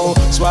Dhabi. Wow,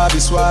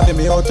 Swabby,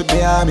 me out to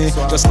the army.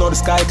 Just know the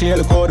sky clear,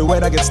 look how the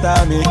weather gets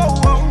stormy.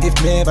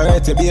 If me ever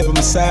hurt you, baby,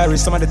 me sorry.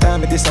 Some of the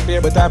time I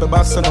disappear, but I be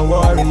back, so no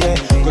worry.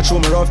 Yeah, go through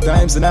my rough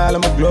times and all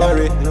of my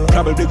glory.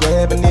 Probably go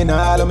heaven in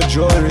all of my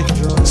jewelry.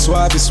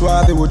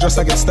 Swabby, we just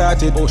a get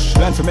started.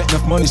 Plan for make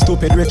enough money,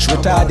 stupid, rich,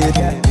 retarded.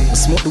 I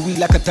smoke the weed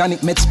like a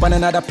tonic, med span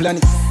another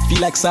planet. Feel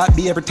like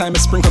Saturday every time I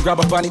sprinkle, grab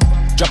up on it.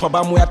 Drop a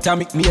bomb with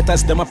atomic, me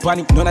haters them a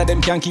panic. None of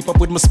them can keep up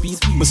with my speed,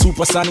 my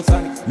supersonic.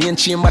 Me and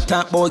Chamber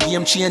talk about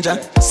game changer.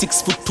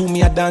 6'2",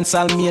 me a dance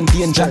all me in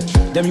danger.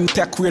 Them you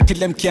take queer till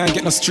them can't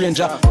get no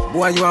stranger.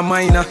 Boy you a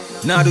minor,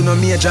 nah do no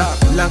major.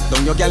 Lock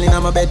down your girl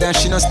in my bed and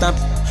she no stop.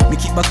 Me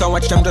keep back and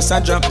watch them just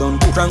a drop down.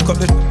 Crank up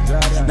the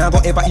now go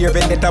ever hear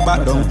vendetta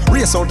back down.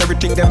 Race out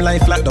everything them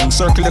life flat down.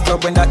 Circle the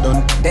club when that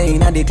done. They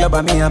inna the club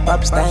and me a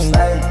pop style.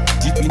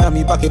 Deep inna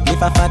me pocket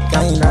live a fat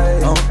kind.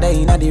 Out there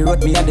inna the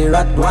road me a the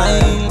rat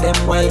wine.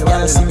 Them white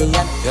girl see me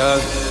at.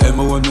 Yeah,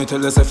 everyone me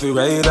tell us if you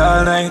ride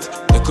all night.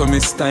 You come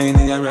is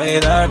tiny and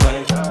ride all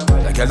right.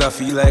 Like I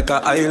feel like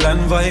a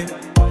island vibe.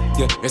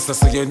 Yeah, it's just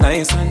so you're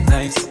nice and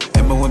nice.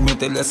 Everyone me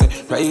tell us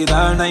ride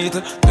all night.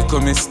 You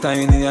come is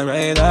tiny and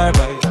ride all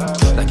right.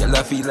 Like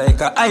I feel like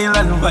a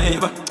island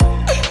vibe.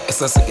 It's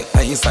just so you're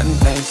nice and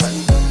nice.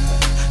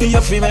 You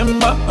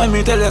remember when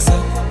me tell you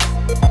say,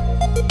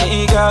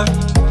 hey girl,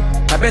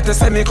 I better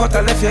say me cut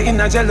and left you in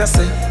a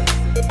jealousy.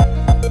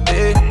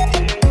 Hey,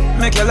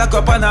 make you lock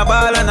up on a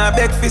ball and a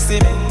beg for see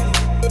me.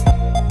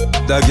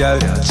 That girl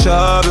got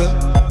trouble,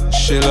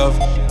 she love.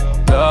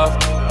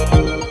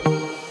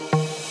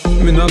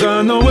 Me no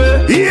gone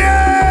nowhere.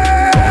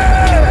 Yeah!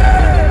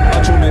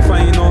 I try me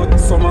find out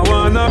some I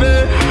wanna be.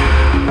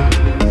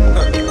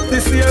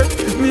 This year,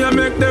 me I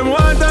make them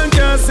want and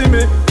can't see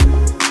me.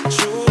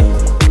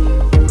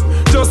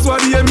 Just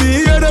what they me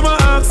hear them a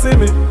asking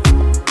me.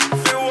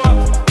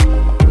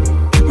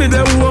 Me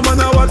the woman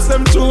I watch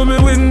them through me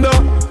window.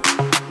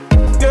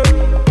 Yeah.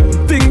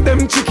 Think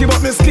them cheeky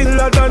but me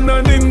skiller than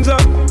a ninja.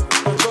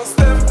 Just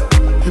them.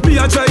 Me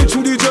a try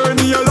through the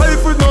journey of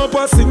life with no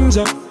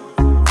passenger.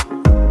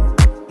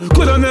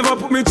 Coulda never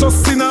put me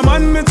trust in a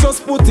man, me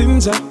just put in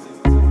ja.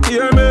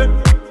 Hear me?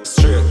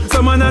 Straight.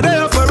 Some man are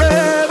there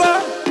forever.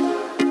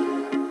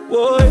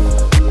 Boy,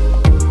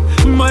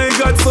 my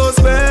God so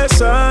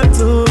special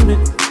to me.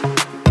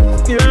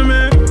 Hear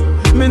me?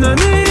 Me no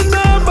need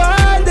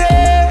nobody.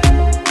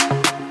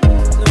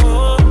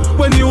 No.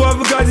 When you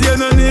have God, you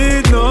no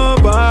need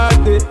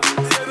nobody.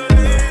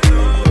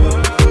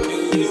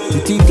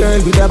 Pretty girl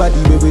with a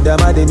body, baby, with a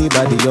mad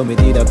anybody. You me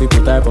need a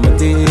people type on my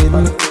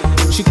team.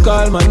 She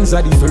call man's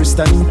the first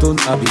time don't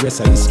have the rest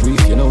of the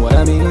street, you know what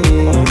I mean?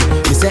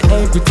 You say,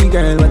 hey, pretty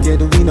girl, what you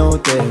doing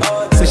out there?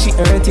 Say she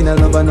hurting a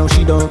lover, now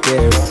she don't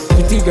care.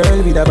 Pretty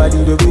girl with a body,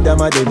 with a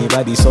mad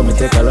anybody, so me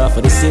take her off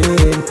for the scene.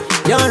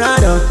 You're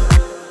right up.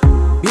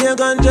 Be a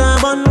ganja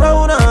man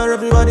round her,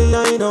 everybody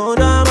I know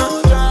drama.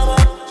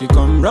 She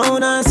come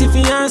round and see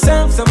for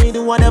herself, so we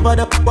do whatever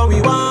the fuck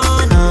we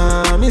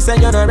wanna. Me say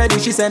you're not ready,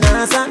 she say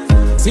nah son.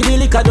 See the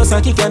liquor just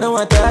a kick, you know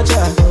what touch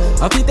her.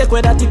 I fit take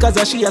with that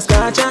cause she a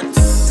scratch her.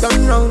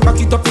 Turn round, back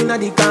it up inna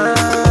the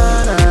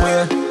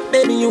corner.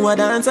 Baby you a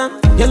dancer.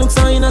 You look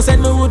so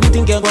innocent, me wouldn't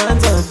think you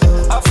want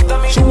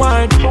her. She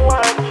wired.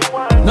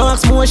 No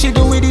ask me what she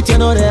do with it, you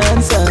know the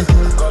answer.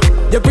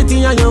 You're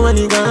pretty and you're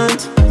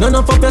elegant. None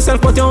of up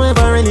yourself but you're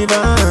ever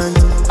relevant.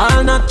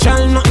 All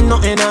natural, nothing no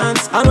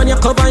enhance. And when you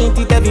cover it,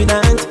 it's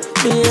evident.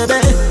 Baby,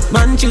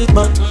 man cheat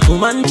but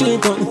woman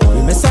cheat on.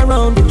 We mess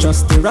around with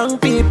just the wrong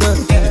people.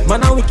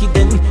 Man a wicked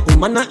then,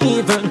 woman a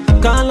evil.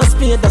 Call a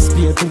spade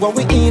to what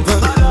we evil.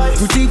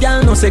 Pretty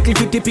girl no second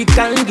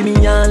typical. Give me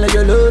all of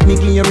your love, me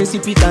give you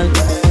reciprocal.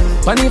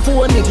 Funny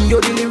phone, me give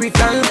you the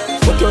lyrical.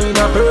 But you're in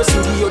a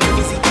person, give you the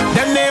physical.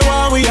 Them they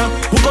want we are.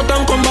 Who got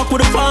them come back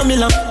with a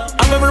formula.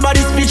 Have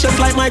everybody speechless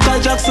like Michael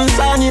Jackson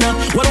song, you know.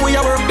 When we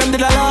are work, them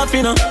did a laugh,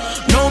 you know.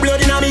 No blood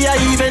in me,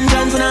 even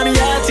Johnson in me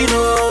heart, you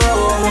know.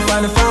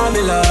 Find a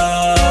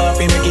formula,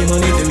 we making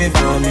money to me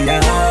formula.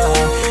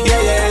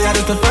 Yeah,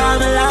 that's the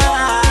formula.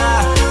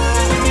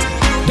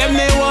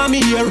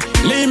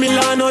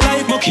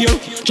 fuck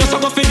here. Just a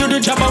go fi do the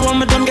job, I want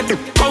me done get the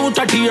out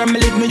of here. Me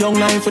live me young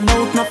life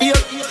without no fear.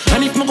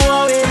 And if me go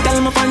away, tell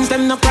my fans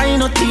them no cry,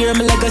 no tear.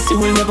 My legacy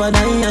will never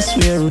die, I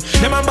swear.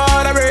 Them a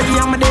ball already,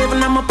 I'm a devil,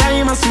 I'm a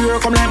prime, I swear.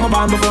 Come like my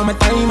band before my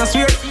time, I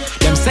swear.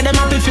 Them say them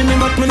happy for me,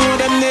 but me know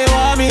them they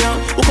want me.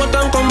 Who cut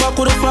and come back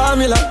with the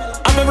formula?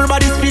 I'm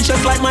everybody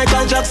speechless like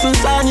Michael Jackson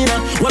song, you know.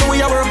 When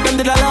we are work, them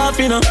did a laugh,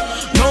 you know.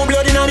 No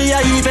blood in me,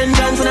 I even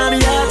dance in me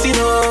heart, you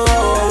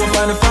know. We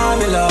find the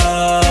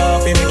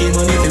formula, we make it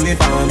money to me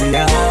family.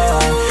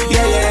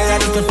 Yeah,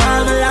 that's the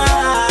formula.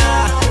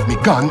 Me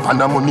gone pan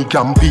a money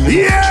campaign. $1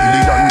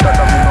 trillion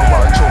me no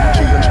want chump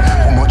change.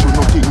 How much you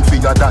no think for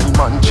your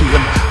diamond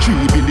chain?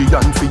 $3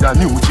 billion for your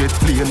new jet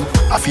plane.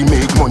 I fi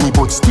make money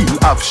but still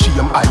have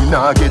shame. I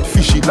nah get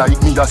fishy like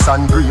me a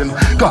sand grain.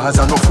 Cause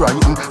I no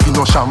frightened, fi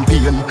no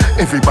champagne.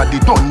 Everybody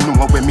don't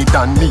know when me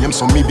done name.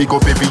 So me big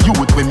up every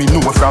youth when me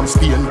know from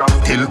Spain.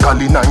 Tell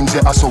Cali 9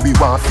 say so we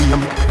want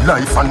fame.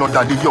 Life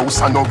another the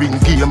house and no ring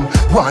game.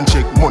 Want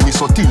check money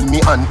so till me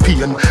and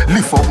pain.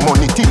 Lift up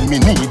money till me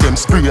need them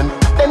sprain.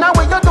 Then how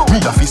you do? Me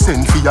have to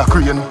send for your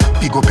crane.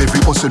 Pick up every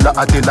hustler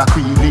at the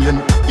Cree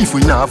Lane. If we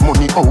not have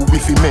money, how we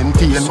fi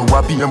maintain? So I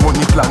be a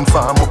money plan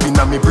farm up in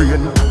a me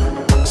brain.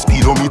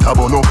 Speedometer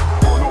burn up.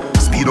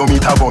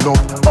 Speedometer burn up.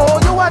 Oh,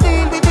 you a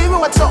deal with the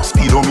what's up?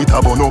 Speedometer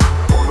burn up.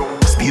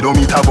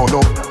 Speedometer burn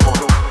up.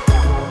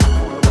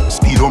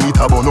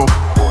 Speedometer burn up.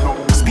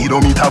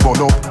 Speedometer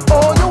burn up.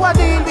 Oh, you a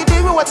deal with the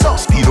what's up?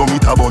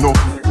 Speedometer burn up.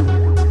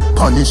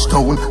 Punish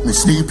town, me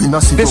sleep in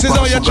a city. This is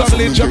how you juggle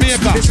in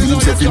Jamaica. This is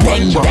how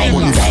you juggle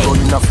money flow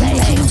in a few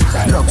jeans.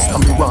 Lobster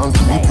me want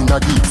keep in a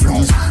deep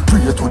freeze. Pray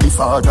to the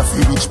Father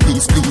for rich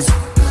please, please.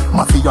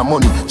 Mafia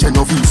money,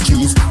 Genovese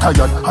cheese. Tired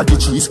of the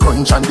cheese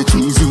crunch and the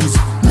cheesies.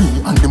 Me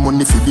and the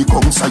money fi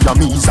become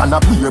Siamese. And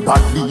a play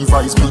bad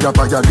Levi's, me a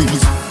buy a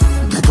lease.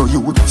 Ghetto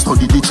youth,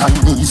 study the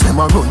Chinese.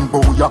 Them a run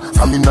boya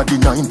from inna the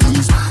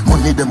 90s.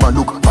 Money them a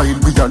look, while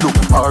we a look.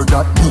 Or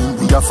that mean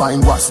we a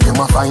find what's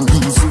them a find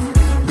these.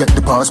 Get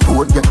the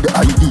passport, get the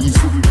IDs.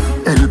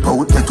 Help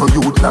out ghetto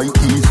youth like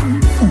these.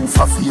 Oof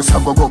a face a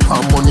go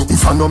and money.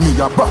 If I know me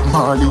a Bob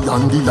Marley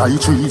and the high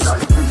trees.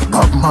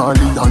 Bob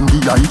Marley and the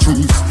high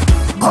trees.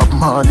 Bob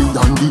Marley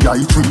and the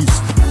high trees.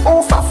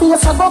 Oof a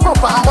face a go and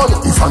money.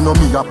 If I know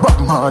me a Bob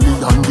Marley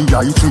and the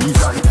high trees.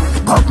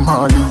 Bob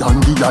Marley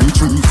and the high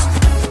trees.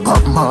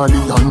 Bob Marley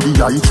and the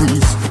high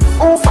trees.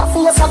 Oof a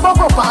face a go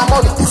and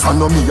money. If I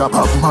know me a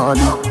Bob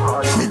Marley,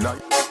 me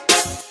like.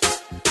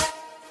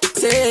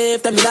 Say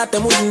if them that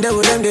them wouldn't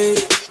do them day.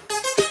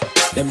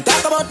 Them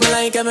talk about me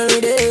like every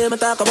day. Me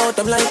talk about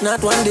them like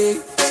not one day.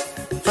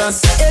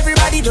 France,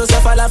 everybody just a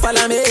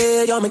follow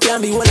me. Yo, me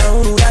can't be one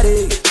on who that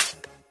day.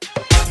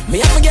 Me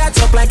have to get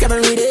up like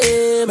every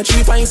day. My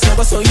 3 pints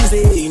never so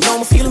easy. Now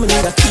me feel me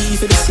need a key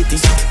for the city.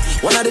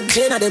 One of the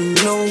gen of them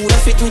know who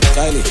that fit me.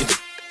 Kylie,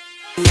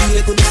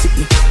 you could sick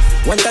me.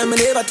 One time I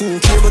never too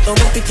care, but I'm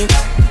not picking.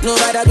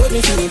 Nobody got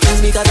me feeling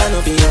things because I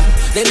know you.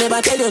 They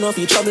never tell you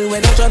nothing trouble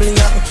when I'm troubling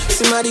you.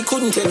 Somebody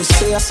couldn't tell you,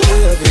 say I saw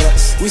you.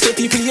 We say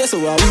people here, so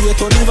I we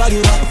to the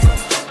value.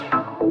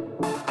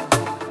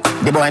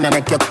 The boy na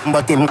make you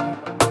but him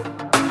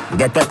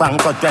get up and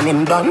cut when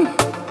him done.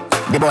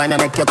 The boy na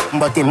make you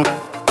but him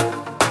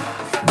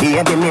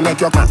baby me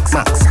make you max.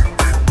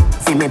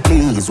 See me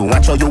please,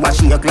 watch how you wash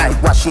shake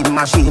like washing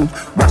machine.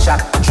 Wash up,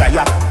 dry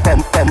up,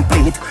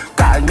 complete.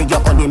 Call me your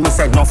honey, me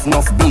say enough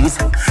bees.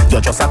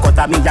 You just a cut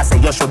at me, I say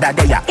you shoulda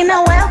there. In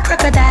a wild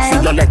crocodile.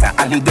 See your letter,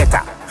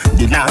 alligator.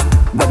 The last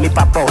when me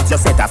pop out, you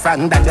set a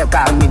friend and you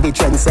call me the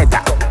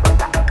trendsetter.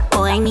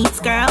 Boy meets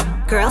girl,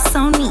 girl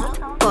so neat.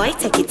 Boy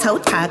take it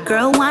out, her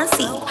girl want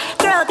see.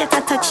 Girl get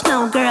a touch,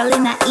 no girl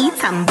in a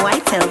eat. And boy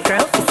tell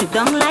girl, if you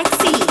don't like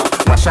see.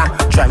 Wash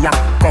up, dry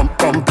up,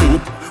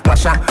 complete.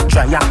 Wash up,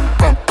 dry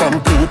up,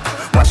 complete.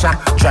 Wash up,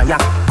 dry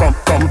up,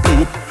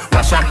 complete.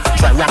 Wash up,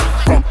 dry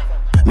up,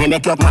 me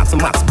make your max,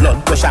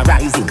 blood pressure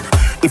rising.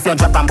 If you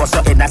drop and bust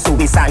your head, that's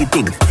suicide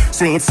thing.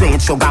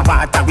 Sweet, sugar,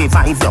 water,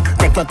 revive you.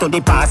 Take you to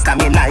the past, and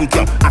me like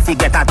you. I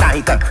forget a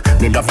title.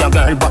 Me love your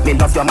girl, but me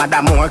love your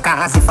mother more.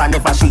 Cause if I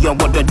never see you,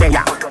 would you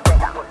there?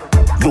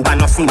 You are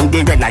no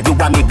Cinderella, you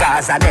are me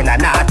Gazadella.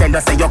 Nah, tell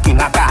us say you king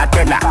of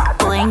cartella.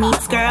 Boy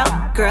meets girl,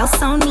 girl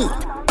so neat.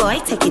 Boy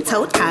take it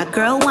out, her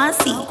girl want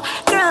see.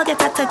 Girl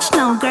get a touch,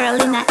 no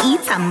girl in a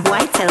eat. And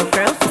boy tell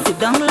girl, if you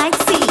don't like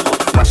see.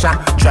 Wash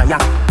up, dry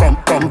up,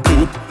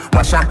 complete.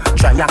 Wash up,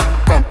 dry up,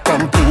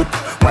 complete.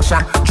 Wash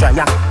up, dry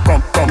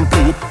up,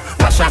 complete.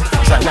 Wash up,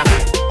 dry up.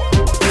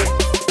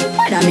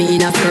 Whether me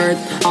in a skirt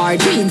or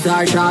jeans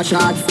or short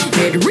shorts,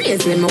 head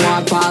raise when me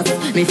walk past.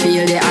 Me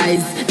feel the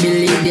eyes,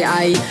 believe the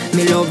eye.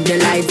 Me love the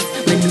lights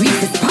when we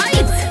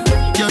despite.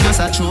 You're just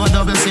a true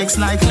 6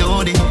 like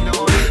loading.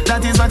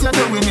 That is what you're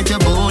doing with your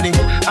body.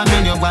 And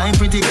when you're wine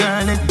pretty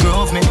girl, it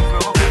drove me.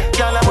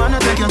 Girl, I wanna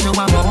take you to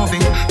a movie.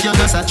 You're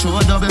just a true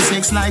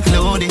 6 like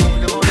loading.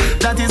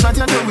 That is what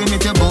you're doing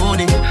with your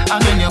body.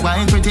 And when you're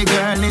wine pretty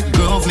girl, it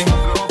drove me.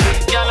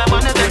 Girl, I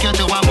wanna take you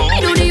to a movie.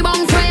 Me do the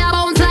bounce fire,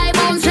 bounce like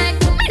bounce check.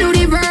 Me do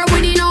the verb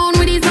with the noun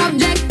with the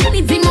subject.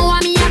 Anything more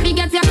me happy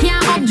get you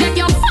can't object.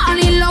 You fall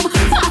in love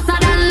faster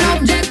than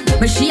object.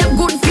 Me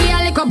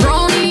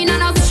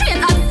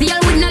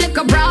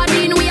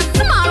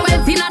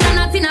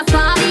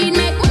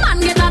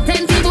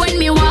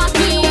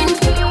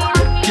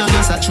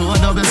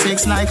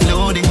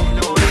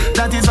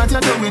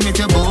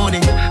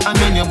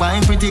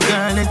pretty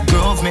girl, it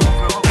drove me.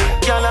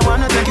 Girl, I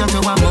wanna take you to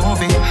a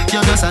movie.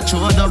 You're just a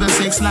true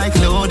 666 like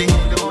Lodi.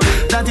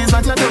 That is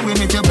what you're doing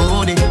with your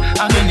body.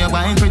 And when you're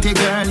buying pretty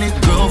girl, it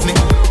drove me.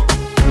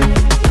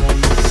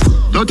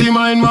 Dirty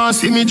mind man,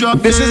 see me drop.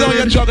 This is how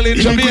you're juggling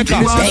Jamaica.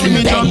 See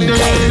me drop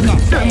them.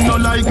 Them no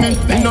like me,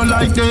 me no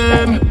like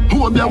them.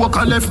 Who up there walk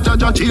a left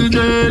judge your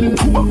children?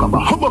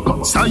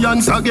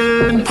 Science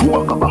again.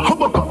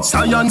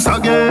 Science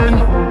again.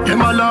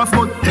 Them a laugh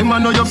but them a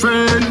know your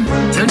friend.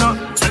 Send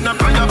a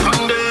fire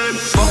from them.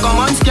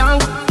 Pokemon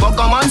skank,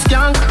 Pokemon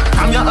skank.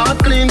 I'm your heart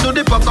clean to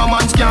the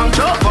Pokemon skank.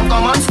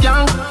 Pokemon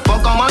skank,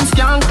 Pokemon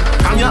skank.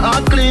 I'm your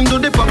heart clean to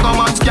the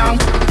Pokemon skank.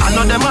 I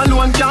know them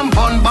alone can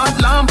burn bad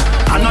lamb.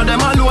 I know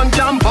them alone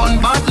can burn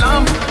bad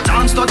lamb.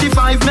 Psalms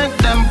 35 make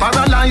them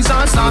paralyze.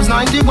 Psalms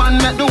 91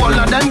 make the whole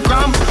of them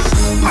cramp.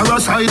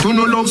 Parasite who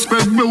no love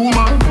spread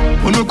rumor.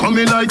 Who no come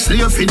in like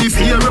slave for the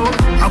pharaoh.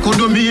 I could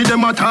do me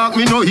them attack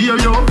me no hear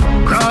you.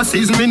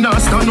 Crosses me not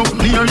stand up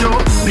near you.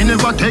 Me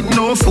never take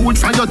no food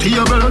from your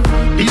table.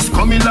 This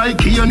coming like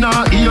Cain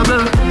or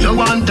Abel. You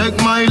want take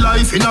my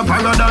life in a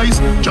paradise.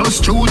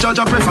 Just true judge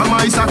I prefer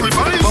my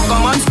sacrifice.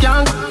 Pokemon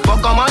skank,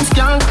 Pokemon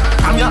skank.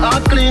 I'm your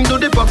heart clean to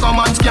the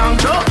Pokemon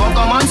skank.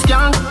 Pokemon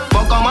skank,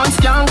 Pokemon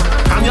skank.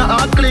 I'm your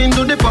heart clean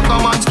to the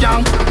Pokemon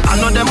skank. I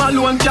know them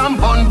alone can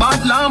burn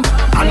bad lamb.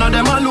 I know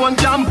them alone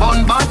can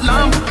burn bad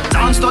lamb.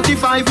 Psalms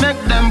 35 make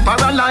them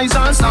paralyze.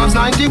 And Psalms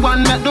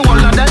 91 make the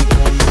whole of them.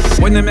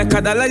 When they make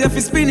a dollar you fi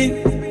spin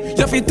it.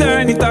 You fi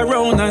turn it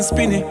around and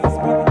spin it.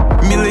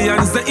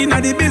 Millions they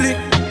inna the billy.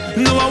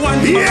 No I want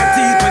my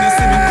teeth when you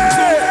see me.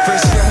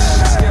 Fresh cash,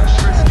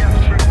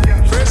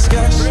 fresh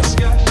cash,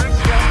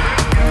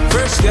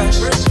 fresh cash.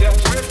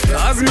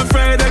 As me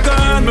Friday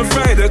gone, me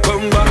Friday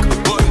come back.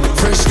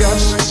 Fresh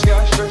cash,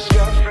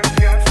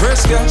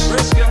 fresh cash.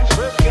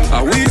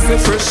 I we say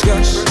fresh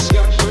cash.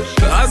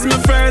 As me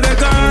Friday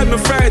gone, me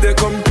Friday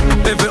come.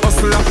 Every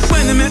hustler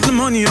when they make the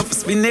money up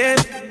spin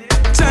it.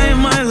 Time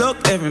my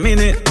luck every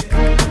minute.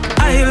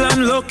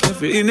 Island luck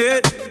every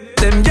minute.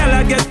 Them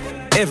gyal get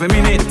every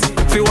minute.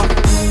 Feel what?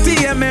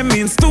 TMM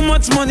means too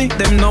much money.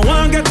 Them no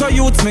one get a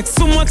youth make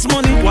so much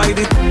money. Why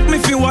did me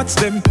fi watch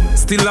them?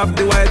 Still have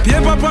the white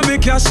paper for me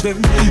cash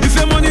them. If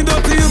your money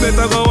dirty, you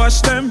better go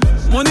wash them.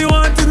 Money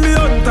wanted me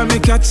out and me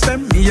catch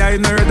them. Me I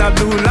know the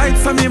blue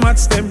lights and me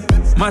match them.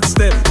 Match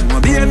them.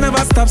 Money I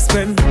never stop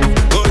spend.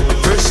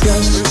 Fresh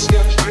cash,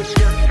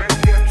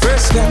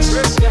 fresh cash.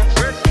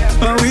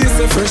 And we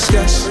say fresh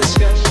cash.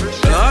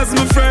 As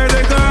my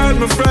Friday gone,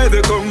 my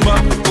Friday come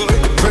back.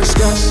 Fresh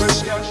cash,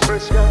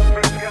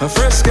 a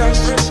fresh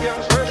cash.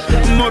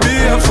 Maybe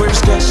a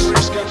fresh cash.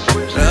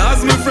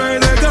 As my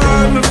Friday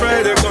gone, my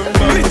Friday come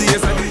back.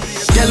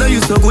 Girl,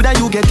 you so good that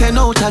you get 10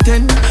 out of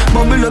 10.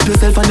 Bubble up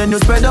yourself and then you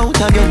spread out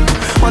again.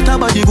 What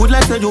about the good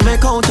life that you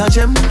make out of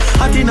gem?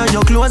 Hot in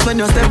your clothes when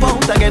you step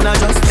out again. I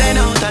just 10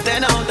 out of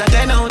 10 out of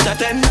 10 out of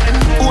 10.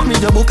 Hold me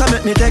your book and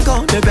make me take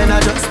out the pen. I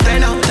just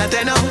 10 out of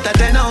 10 out of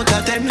 10 out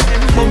of 10.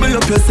 Bubble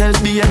up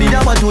yourself, baby,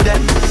 that what you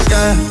then.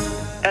 Yeah.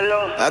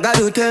 Hello. I got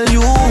to tell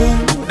you,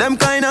 them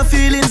kind of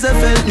feelings I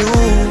felt new.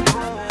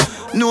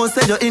 No,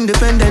 say you're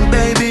independent,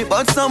 baby,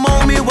 but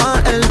somehow me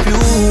want help you.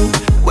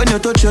 When you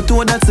touch your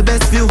toe, that's the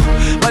best view.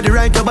 Body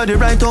right, how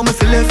me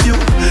feel left you.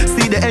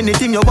 See the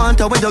anything you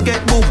want, or when you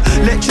get boo.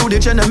 Let you the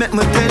gender make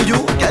me tell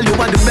you, girl, you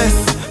are the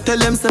best. Tell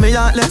them say me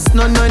heartless,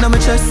 none in my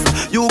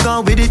chest. You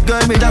gone with it,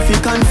 girl, me that fi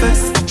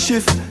confess.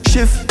 Shift,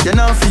 you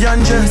know fi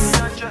undress.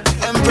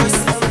 Empress.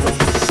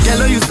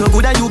 Girl, you so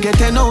good that you get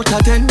 10 out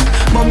of 10.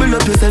 Bubble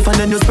up yourself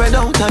and then you spread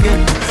out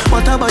again.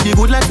 What about the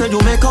good life that you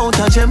make out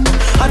of gem?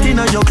 Hot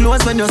in your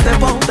clothes when you step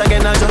out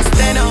again. I just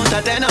 10 out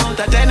of 10 out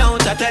of 10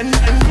 out of 10.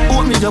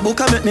 Hold me your book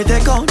and make me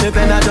take out the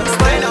pen. I just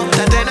 10 out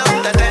of 10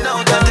 out of 10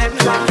 out of 10.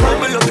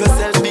 Bubble up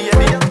yourself,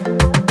 baby.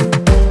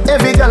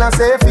 Every girl I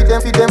say fit them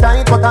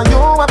tight, but you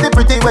have the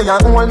pretty way you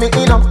hold me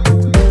in up.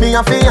 Me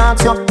a fi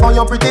ask you, how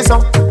you pretty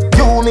so?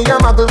 You me a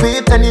muggle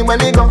with anywhere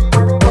me go.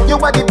 You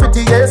are the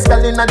prettiest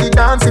girl inna the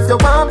dance. If you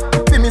want,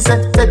 feel me say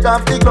take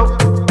off the glove.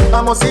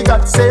 I must see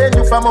God send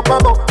you from up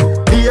above.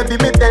 Baby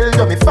me tell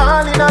you me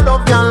fall in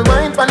love. Y'all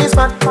mind pon this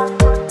fat,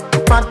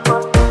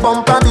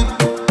 bumper big.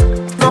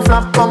 No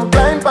flap, come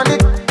climb pon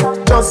it,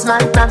 just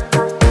like that.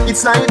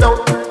 It's slide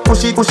out,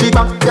 push it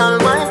back. Y'all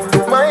mind.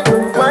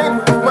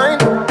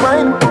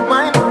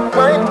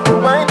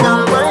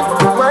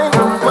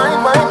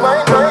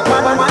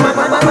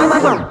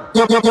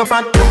 You're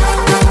fat.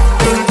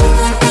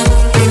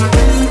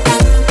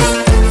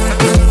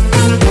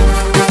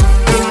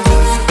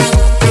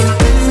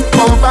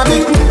 Bumper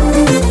big,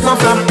 no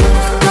flap.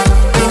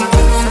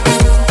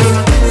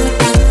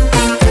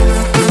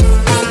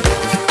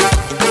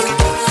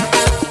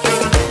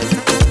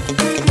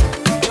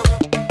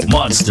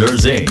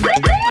 Monsters Inc.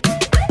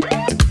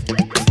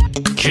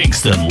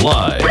 Kingston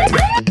Live.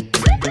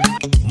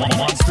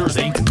 Monsters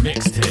Inc.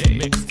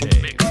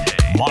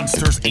 Mixtape.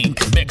 Monsters Inc.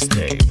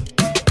 Mixtape.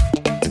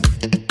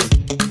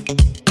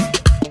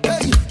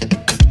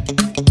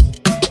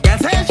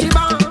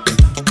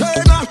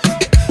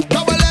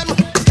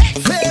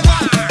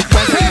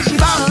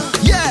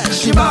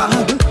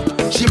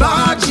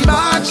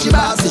 she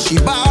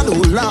bad, oh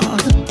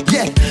Lord.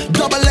 Yeah,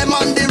 double M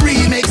on the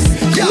remix.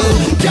 Yo,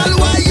 girl,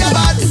 why you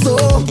bad so?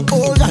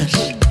 Oh gosh,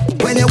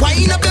 when you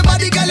wind up your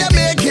body, girl, you're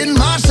making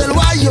Marshall.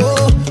 Why yo?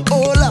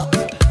 Oh Lord,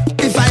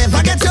 if I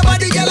ever get your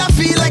body, girl, I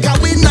feel like I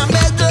win a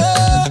medal.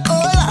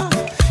 Oh Lord,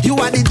 you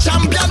are the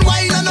champion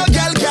wine, and no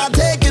girl can't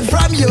take it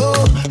from you.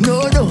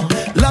 No, no,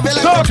 love you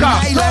like a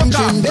island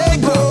dream,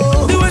 big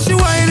bro. The way she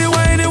whine it.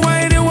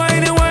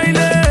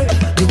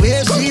 The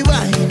way she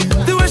whine.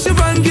 The way she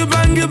bang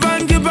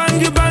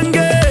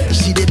it.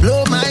 She did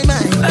blow my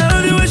mind.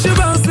 Oh, the way she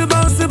bounce it,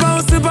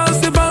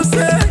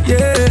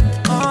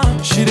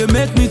 yeah. She did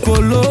make me go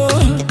low.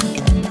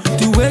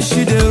 The way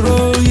she did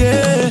roll,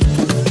 yeah.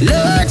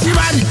 Look,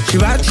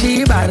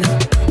 she bad.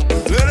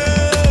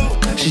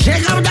 She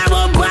shake up that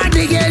one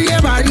body, girl,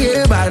 yeah, bad.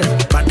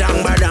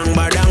 Badang.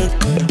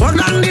 Walk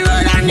down the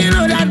road and you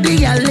know that the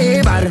girl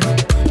lay bad.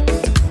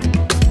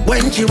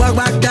 When she walk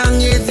back down,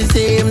 it's the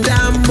same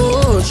damn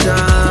motion.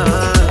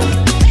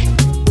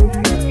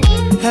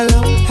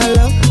 Hello.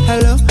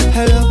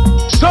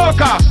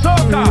 Soca.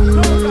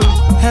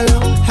 Hello.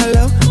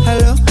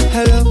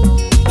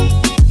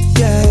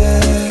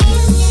 Yeah.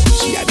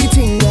 She had the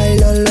thing I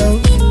love.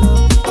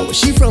 And where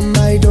she from,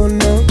 I don't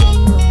know.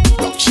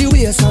 Rock she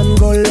waist and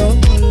go low.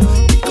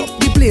 Pick up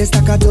the place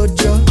like a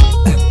dojo.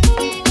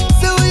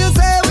 So what you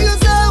say?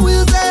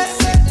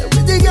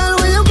 Pretty girl,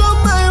 when you come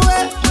my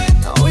way,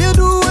 what you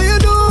do?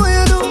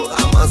 I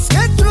must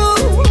get through.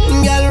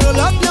 Girl, roll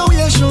up your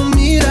way, show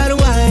me that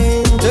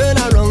wine. Turn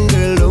around,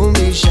 girl, don't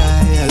be shy.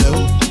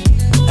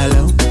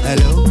 Hello.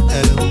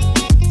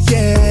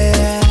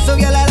 Yeah. So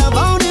girl, I love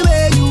how the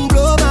way you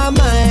blow my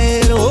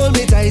mind. Hold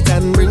me tight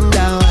and bring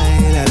down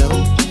wine. Hello.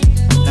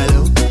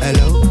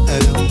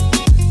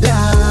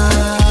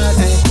 Lord,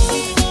 hey.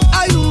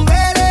 Are you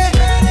ready?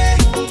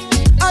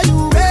 Are you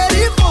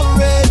ready for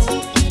it?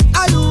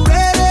 Are you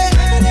ready?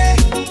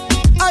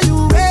 Are you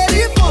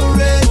ready for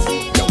it?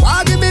 You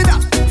want give me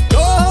that?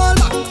 No hold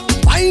back.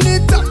 Wind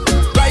it up,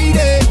 right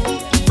there.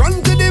 Front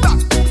to the back.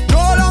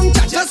 No long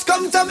chat, just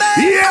come to me.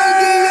 Yeah.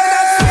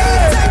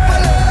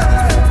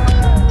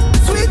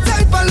 Sweet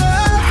type of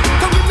love.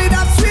 Come give me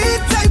that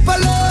sweet type of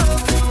love.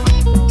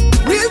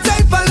 Real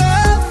type of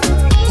love.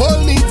 Hold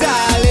me,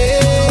 darling.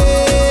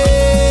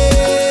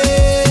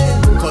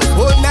 'Cause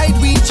whole night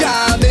we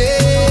jamming.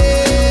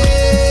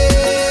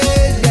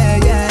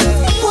 Yeah.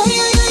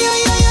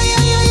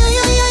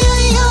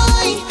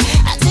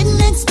 I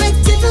didn't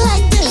expect it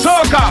like this.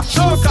 Soca.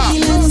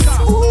 Feelings.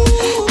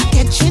 I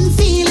catching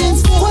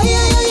feelings.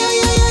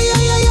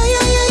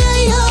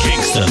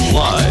 Kingston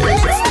Live. I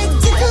didn't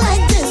expect it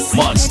like this.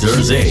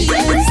 Monsters Inc. I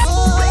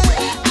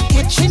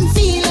catching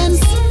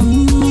feelings.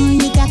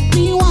 You got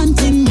me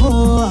wanting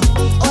more.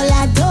 All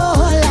I do.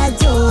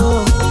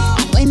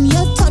 And when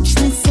you touch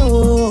me so,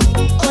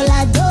 all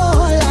I do.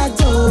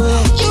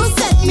 You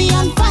set me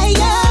on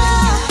fire.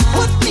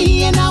 Put me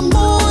in a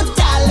mood,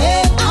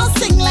 darling. I'll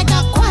sing like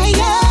a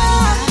choir.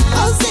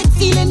 How's it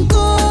feeling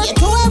good? You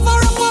don't ever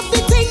up the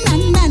thing,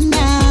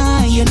 na.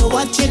 You know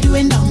what you're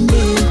doing down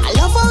there. I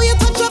love how you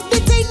touch up the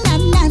thing, na.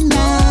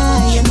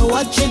 You know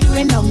what you're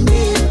doing down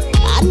there.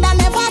 And I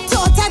never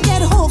thought I'd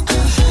get hooked.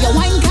 Your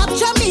wine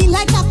capture me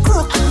like a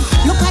crook.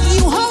 Look at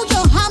you, how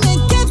you have me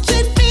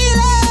catching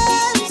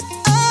feelings.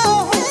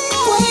 Oh,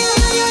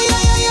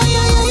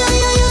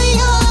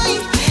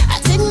 I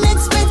didn't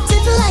expect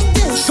it like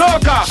this.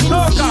 Soca.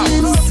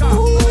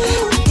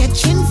 I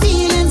catching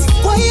feelings.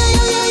 I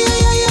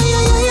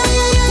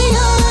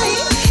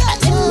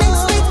didn't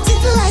expect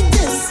it like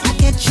this. I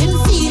catching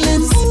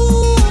feelings.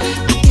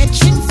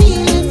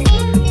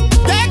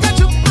 Take a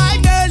chup, my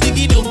girl,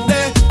 diggy doom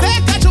there.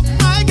 Take a chup,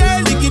 my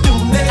girl, diggy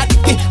doom there. I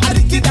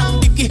dick it down.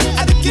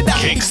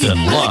 Kingston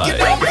Live.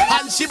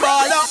 And she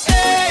ball up,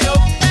 ayo.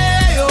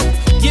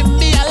 Give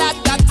me a lot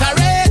that I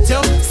rate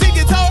you. Sing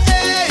it out,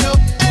 ayo.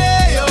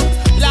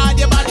 Lord,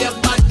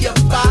 you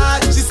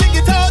bad. She sing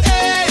it out,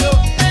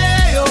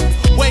 ayo.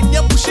 When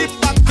you push it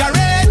back, I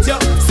rate you.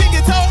 Sing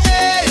it out,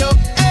 ayo.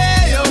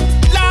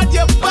 Lord,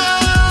 you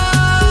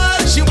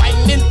bad. She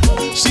whining,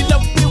 she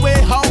love the way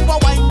how I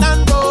whine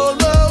and roll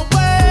her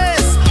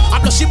waist. I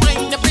know she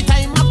whine every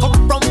time I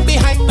come from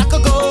behind. I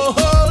could go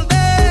whole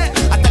day.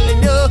 I'm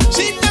telling you,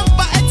 she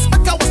never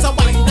expect I was a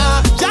whiner.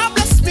 God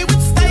bless me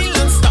with style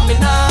and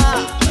stamina.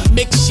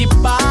 Make she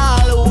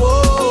ball,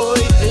 oh,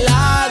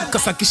 Lord.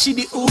 'Cause I kiss she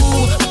the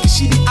ooh, I kiss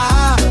she the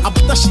ah. I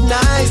put her she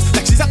nice,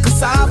 like she's a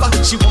cassava.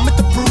 She want me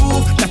to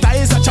prove that I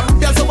is a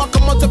champion, so I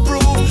come out to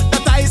prove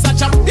that I is a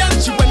champion.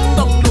 She went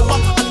down lower,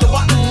 and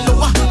lower, and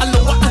lower, and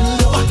lower, and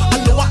lower,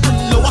 and lower, and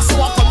lower. So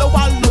I follow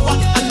her lower,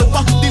 and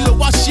lower. The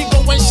lower she go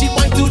when she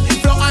went to the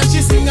floor and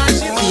she sing and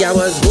she. See, I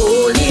was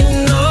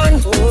holding on.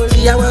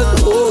 See, I was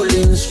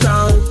holding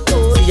strong.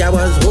 See, I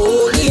was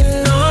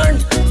holding on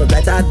for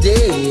better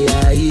day.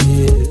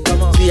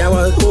 See, I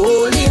was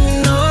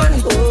holding on.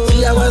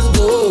 See, I was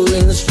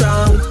going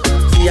strong.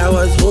 See, I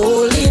was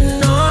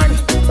holding on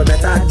for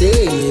better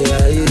day.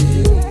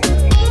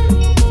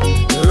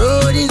 The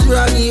road is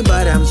rocky,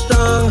 but I'm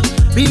strong.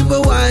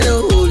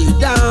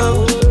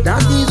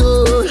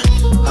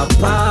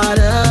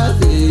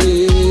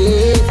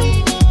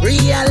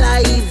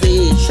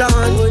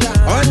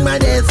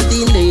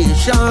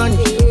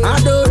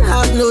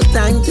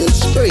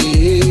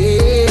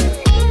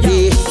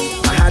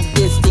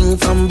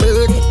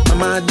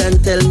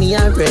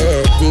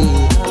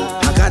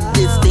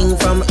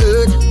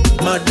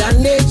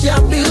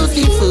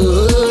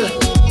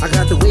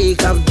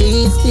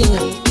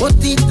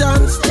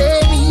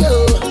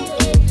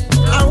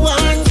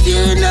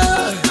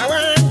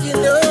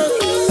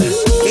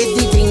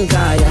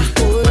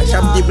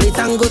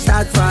 and go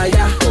start fire.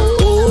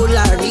 Oh,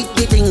 Larry,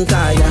 the thing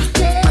fire.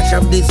 Mash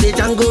up the stage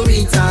and go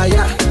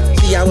retire.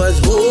 See, I was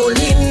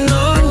holding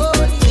on.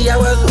 See, I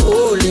was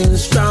holding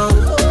strong.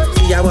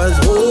 See, I was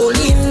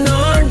holding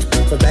on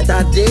for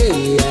better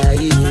day.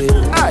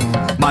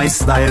 My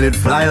style, it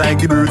fly like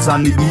the birds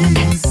and the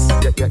bees.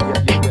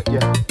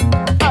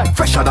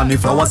 Fresher than the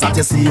flowers that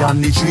you see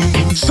on the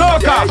trees.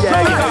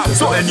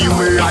 So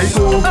anywhere I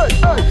go,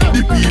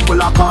 the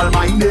people are call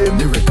my name.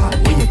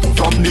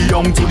 From the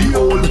young to the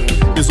old,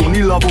 it's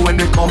only love when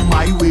they come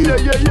my way.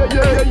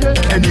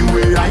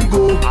 Anywhere I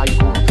go,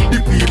 the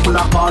people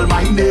are call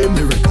my name.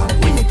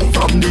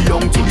 From the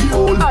young to the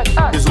old,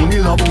 it's only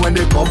love when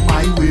they come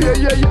my way.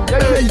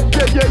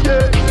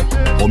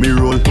 How me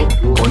roll,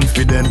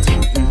 confident.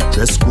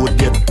 Dress code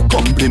get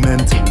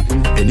compliment.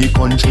 Any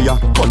country or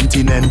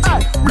continent,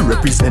 we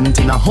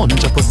representing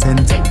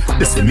 100%.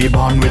 They say me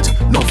born with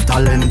enough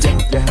talent.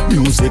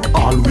 Music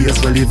always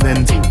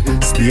relevant.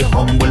 Stay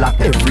humble at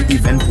every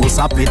event. Post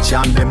a picture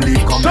and them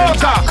leave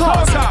comment.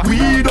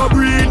 We don't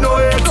breed no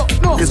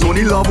hate. It's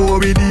only love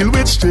what we deal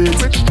with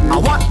straight.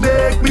 And what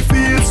make me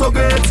feel so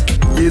great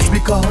is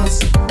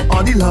because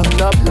of the love.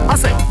 I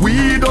say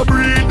we don't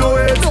breed no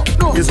hate.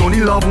 It's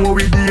only love what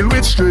we deal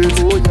with straight.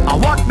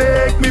 And what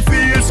make me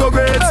feel so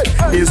great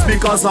is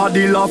because of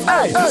the love.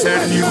 Hey,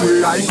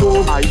 anywhere I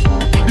go,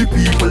 the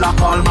people are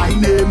call my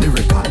name.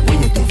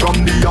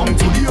 From the young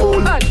to the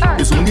old,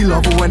 it's only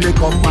love when they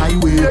come my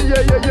way.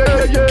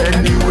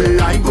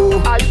 Anywhere I go,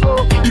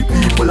 the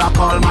people are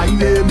call my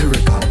name.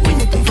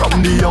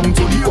 From the young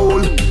to the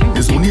old,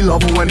 it's only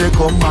love when they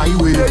come my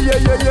way.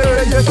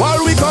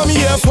 What we come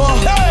here for?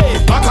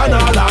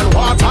 Bacchanal and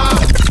water.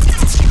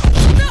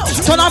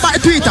 Turn on my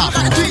Twitter.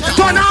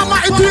 Turn on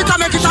my Twitter,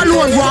 make it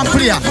alone, go and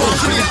play.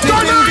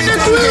 Turn on the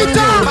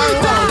Twitter.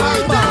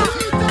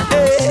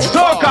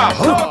 Stoker.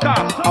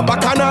 A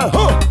bacchanal.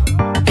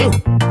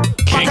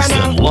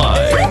 Kingston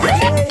Live.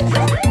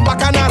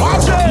 Bacchanal.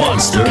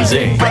 Monsters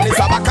Inc. And it's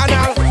a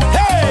bacchanal.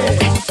 Hey.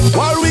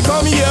 What we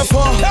come here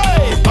for?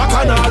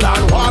 Bacchanal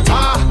and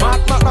water.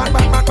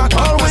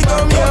 All we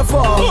come here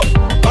for?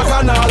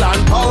 Bacchanal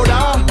and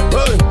powder.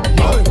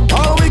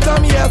 All we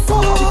come here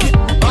for?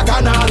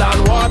 Bacchanal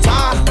and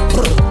water.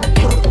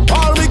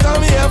 All we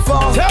come here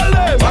for?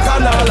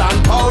 Bacchanal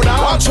and powder.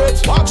 Watch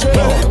it, watch it.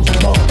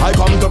 I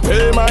come to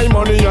pay my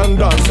money and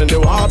dance in the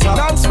water.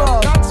 Dance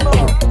more, dance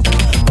more.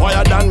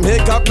 Fire than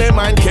make up my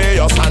mind,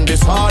 chaos and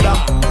disorder.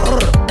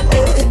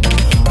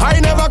 I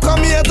never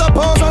come here to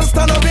pose and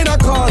stand up in a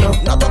corner.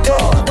 Not at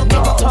all.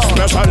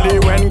 Especially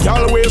when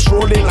girl waist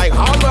rolling like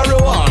hard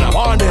marijuana.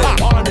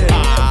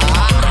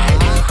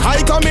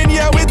 I come in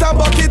here with a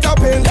bucket of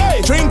paint.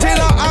 Drink till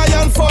the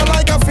iron fall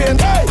like a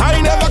faint.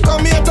 I never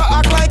come here to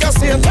act like a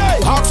saint.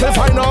 Ask if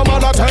I know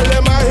man, I tell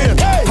them I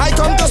hate. I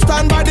come to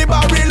stand by the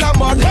barrel of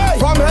mud.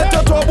 From head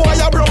to toe, boy,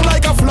 I broke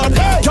like a flood.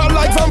 Y'all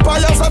like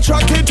vampires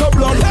attracted to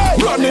blood.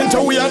 Run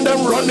into we and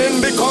them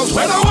running because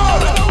when I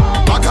want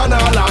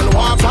Bacchanal and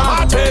water.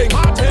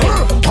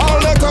 All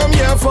they come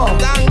here for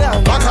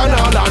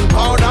Bacchanal and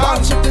powder.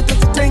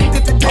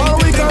 All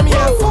we come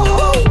here for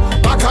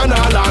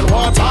Bacchanal and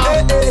water.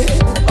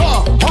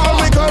 All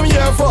we come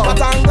here for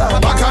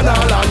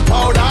Bacchanal and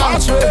powder.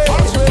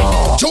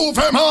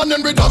 Juve man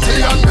and we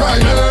dirty and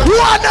grimy.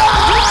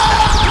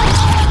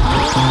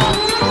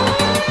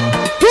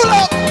 Pull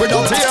up. We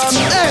dirty and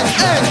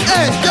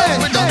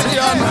we dirty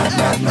and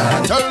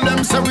tell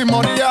them say we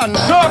money and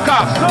Soca.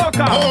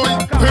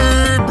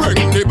 Hey,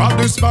 bring the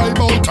baddest vibe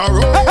out a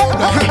road.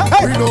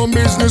 We no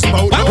business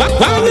about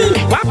nobody.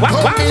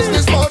 No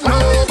business about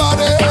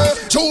nobody.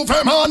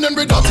 Juve man and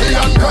we dirty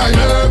and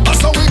grimy.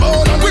 That's how we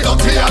born and we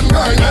dirty and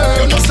grimy.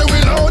 You know say we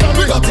loud and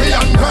we dirty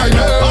and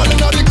grimy. All in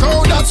the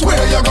crowd, that's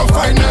where you go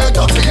find me.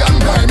 Dirty and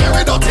grimy,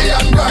 we dirty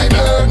and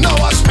grimy. Now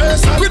wash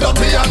face and we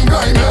dirty and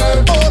grimy.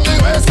 Only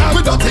waist and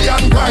we dirty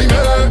and grimy.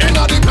 In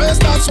the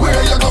place, that's where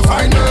you go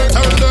find me.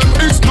 Tell them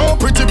it's no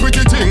pretty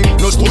thing.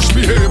 No push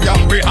behavior,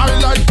 we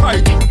highlight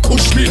pride.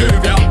 Push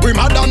behavior, we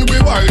mad and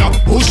we wild.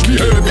 Push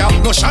behavior,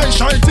 no shy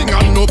thing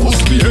and no push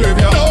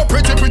behavior. No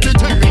pretty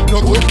thing, no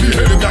good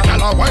behavior.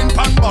 Can I wine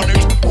pan bonnet,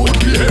 good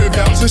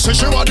behavior. She say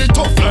she want it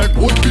tough like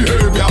good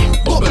behavior.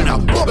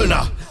 Bubble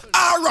now.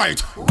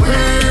 Alright, we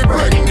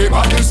bring the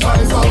body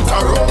size out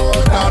a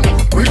road and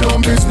we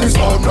don't business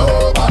about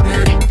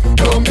nobody.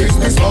 Don't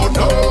business about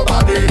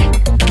nobody.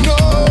 No,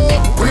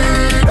 we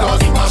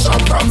just mash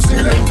up from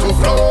ceiling to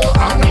floor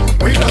and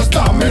we just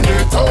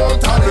dominate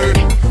totally.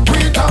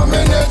 We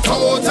dominate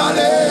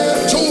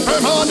totally.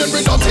 Juve man and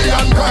we dirty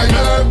and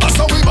grimy. That's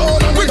how we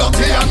born and we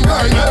dirty and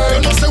grimy.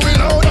 You know say we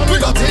loud and we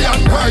dirty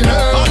and grimy.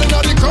 All in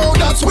the crowd,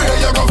 that's where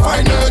you go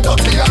find me.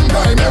 Dirty and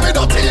grimy, we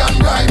dirty and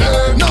grimy.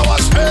 Now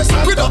wash face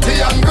and we dirty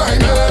and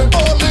grimy.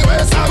 Only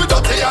waist and we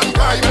dirty and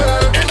grimy.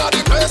 In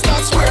the place,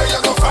 that's where you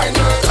go find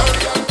me.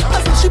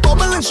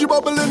 She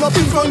bubbling up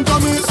in front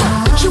of me.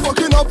 She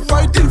walking up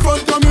right in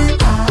front of me.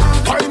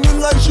 Whining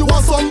like she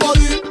wants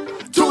somebody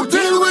to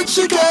deal with.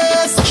 She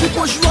gets. She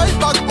push right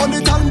back on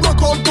it and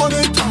broke up on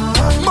it.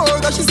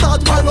 Murder, she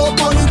start pile up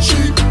on it.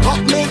 She up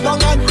me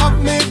down and up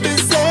me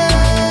busy.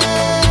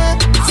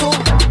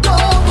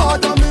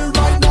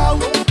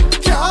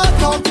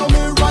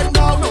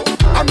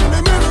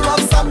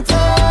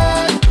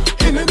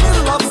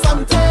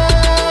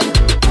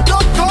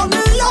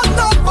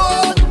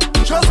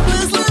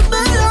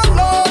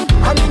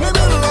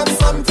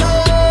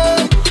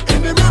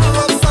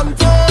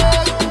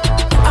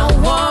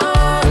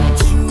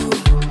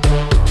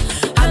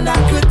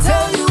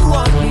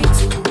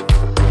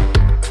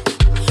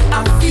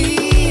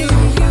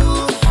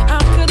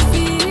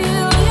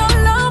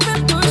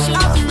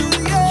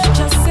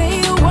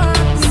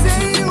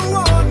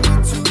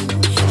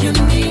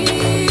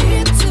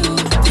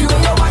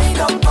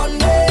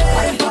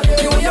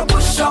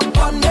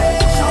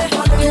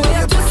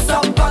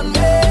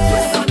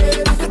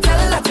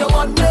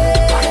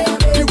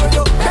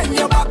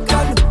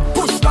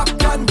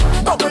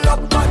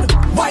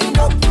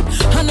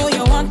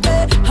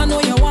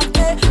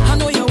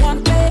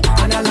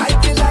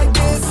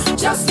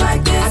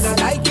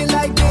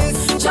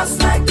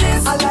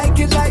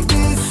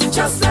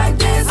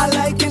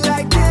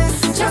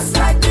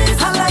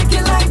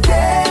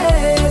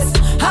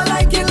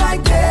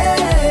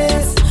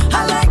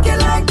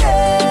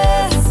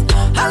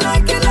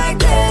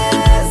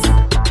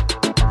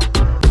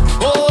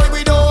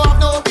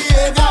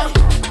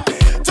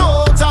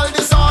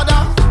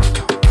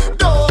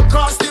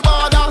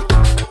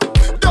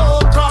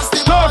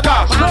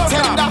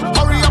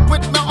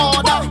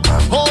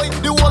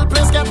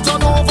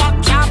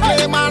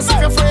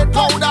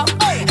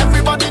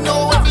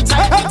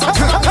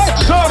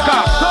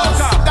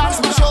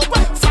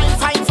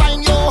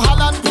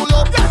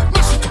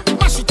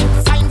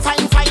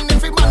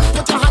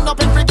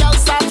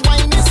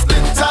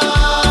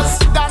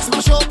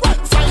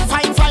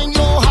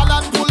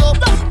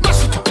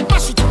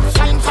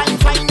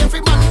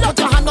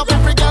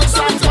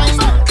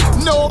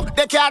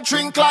 can't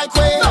drink like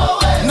we. No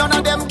none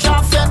of them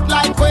can't fit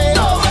like we.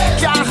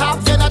 Can't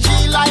have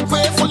energy like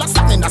we. Full of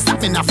stamina, full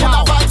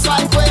of vibes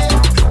like we.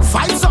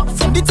 Vibes up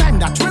from the time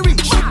that we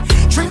reach.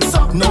 Drinks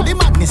up, now the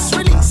madness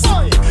release.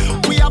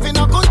 We having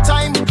a good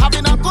time.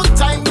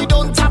 We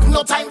don't have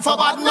no time for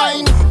bad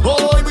mind.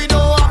 Boy, we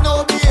don't have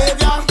no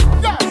behavior.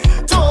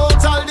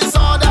 Total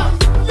disorder.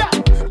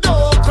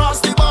 Don't cross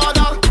the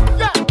border.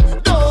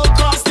 Don't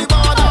cross the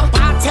border.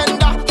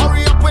 Bartender,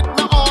 hurry up with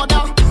my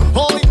order.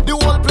 Boy, the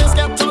whole place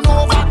get turned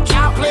over.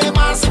 Can't play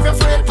mass if you're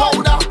afraid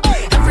powder.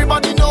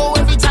 Everybody know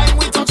every time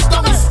we touch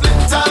down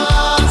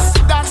splinters.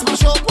 That's my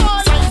show.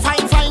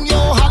 Fine, yo,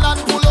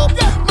 Holland pull up.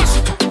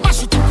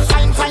 Mash it,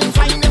 fine.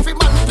 Every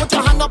man put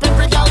your hand up,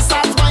 every girl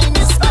start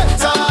whining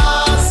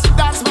splinters.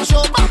 That's my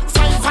show.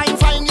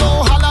 Fine, yo,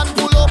 Holland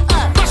pull up.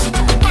 Mash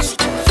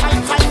it,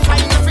 fine.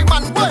 Every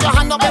man put your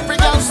hand up, every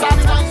girl start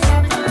whining.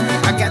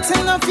 I got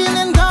a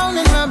feeling down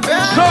in my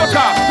belly.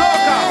 Soca.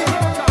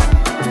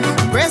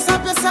 Brace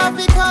up yourself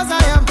because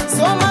I have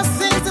so much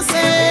things to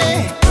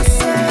say.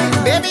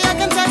 Baby, I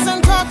can text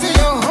and talk to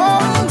you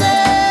all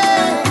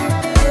day.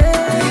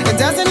 It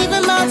doesn't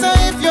even matter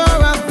if you're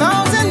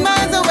 1,000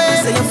 miles away.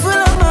 Say you're full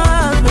of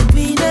my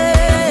baby.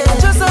 I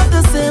just have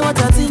to say what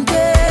I think. I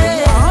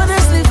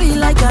honestly feel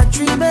like I'm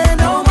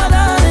dreaming. Oh my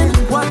darling,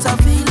 what I'm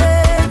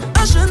feeling.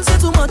 I shouldn't say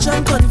too much,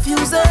 I'm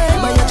confusing.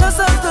 But you just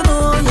have to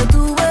know you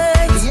do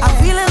it. I'm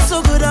feeling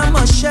so good, I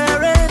must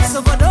share it.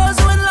 So for those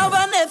who in love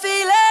and they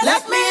feel it,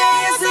 Let me hear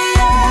you say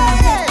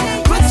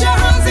yeah. Put your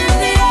hands in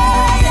the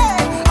air.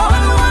 All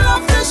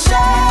of the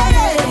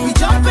shade. We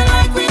jumping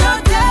like we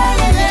don't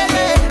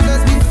care.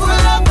 Cause we full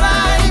of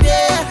vibe,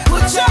 yeah.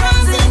 Put your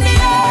hands in the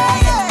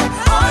air.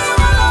 All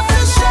of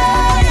the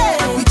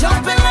shade. We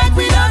jumping like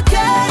we don't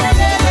care.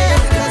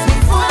 Cause we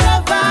full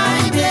of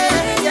vibe, yeah.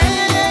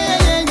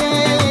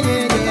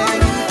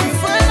 We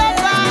full of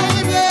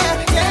vibe, yeah.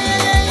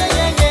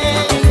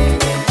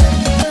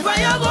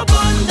 Fire go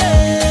Bunde.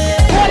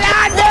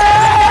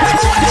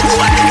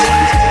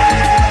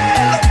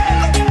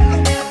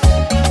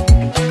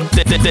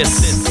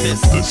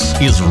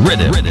 This is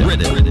Reddit.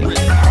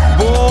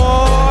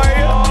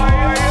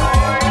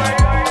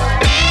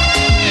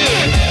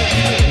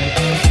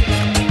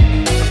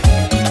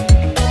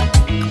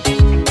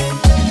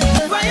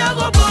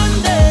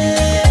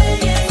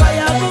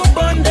 Fire go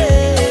Bunde.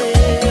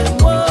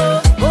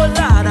 Whoa, oh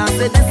Lord, I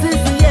said this is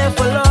the year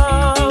for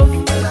love.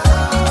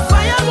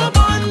 Fire go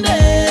Bunde.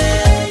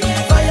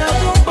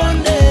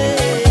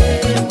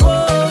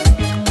 Whoa,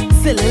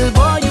 say little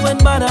boy, you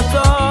ain't bad at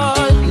all.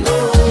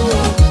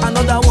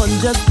 Another one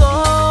just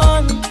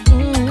gone.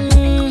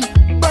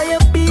 Boy, you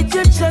beat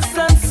your chest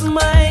and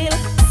smile.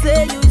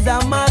 Say you's a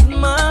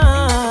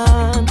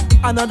madman.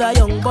 Another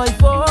young boy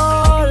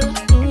fall.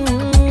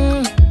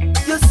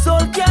 Your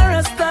soul can't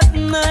rest at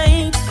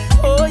night.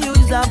 Oh,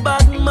 you's a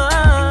bad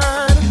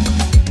man.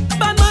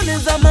 Bad man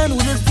is a man who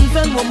just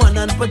defend woman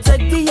and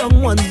protect the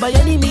young ones by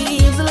any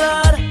means,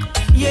 Lord.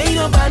 You ain't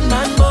no bad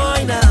man,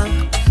 boy, now.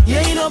 You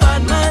ain't no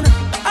bad man.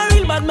 A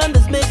real bad man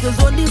just make his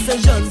own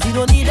decisions. He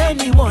don't need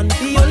anyone.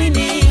 He only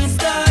needs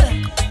God.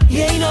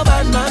 You ain't no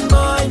bad man,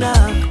 boy,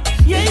 now.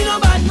 You ain't no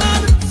bad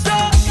man. So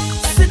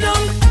sit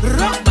down,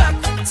 rock back.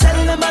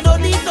 Tell them I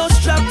don't need no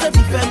strap to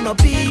defend my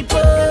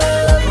people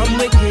from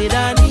wicked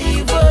and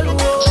evil.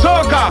 Whoa.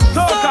 Soca.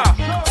 So,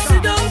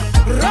 sit down,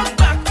 rock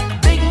back.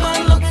 Big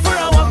man, look for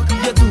a walk.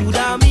 You're too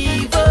damn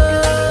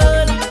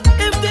evil.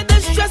 If they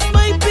distress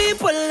my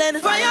people, then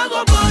fire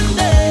go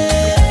Bunde.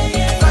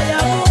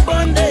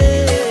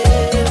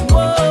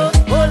 Whoa,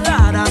 oh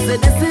Lord, I said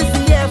this is the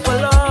year for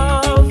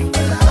love.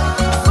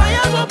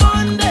 Fire go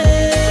Bunde.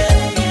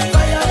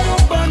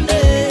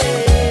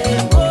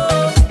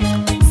 Whoa,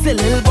 say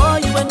little boy,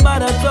 you ain't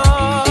bad at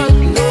all.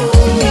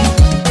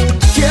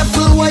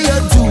 Careful what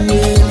you're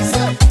doing.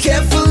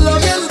 Careful how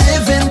you're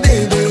living,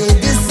 baby.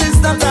 This is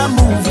not a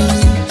movie.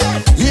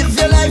 Live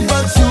your life,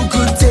 but you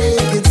could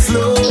take it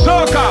slow.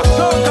 Soca.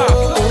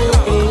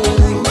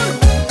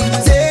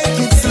 Take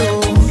it slow.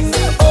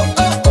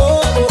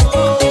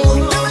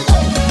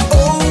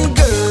 Oh,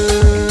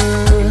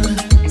 girl.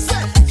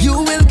 You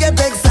will get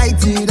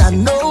excited, I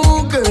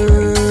know,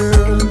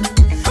 girl.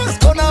 It's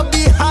gonna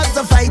be hard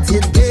to fight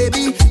it,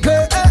 baby.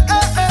 Girl,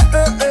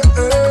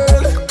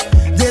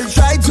 they'll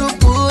try to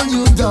pull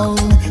you down,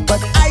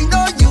 but I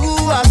know you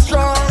are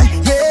strong.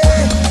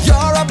 Yeah,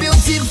 you're a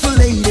beautiful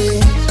lady.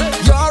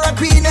 You're a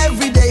queen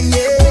every day.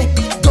 Yeah,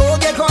 don't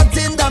get caught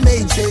in the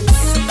matrix.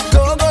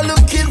 Don't go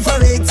looking for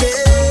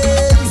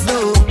ratings.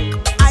 No,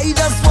 I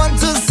just want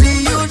to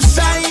see you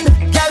shine.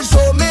 Girl,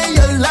 show me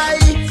your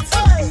light.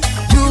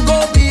 You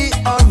gon' be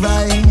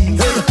alright.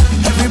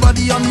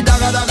 Everybody on the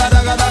daga.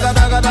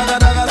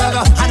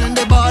 And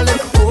they ballin',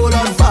 hold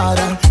on,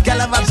 father. Girl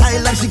have a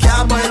child like she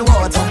can't boil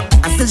water,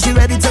 and still she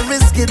ready to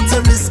risk it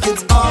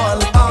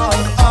all.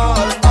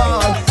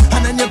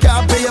 And then you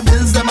can't pay your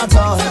bills them at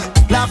all.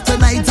 Laugh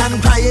tonight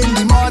and cry in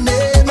the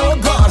morning. Oh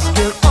gosh,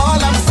 girl, all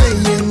I'm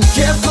saying,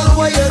 careful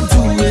what you're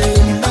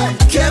doing.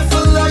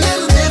 Careful how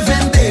you're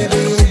living,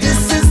 baby.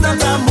 This is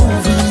not a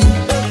movie.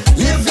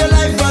 Live your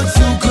life, but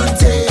you could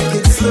take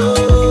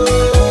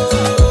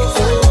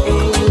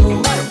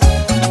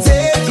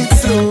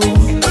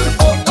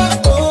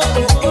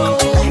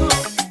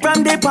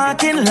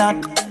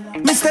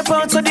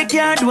so the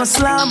car do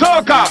slam.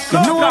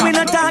 You know we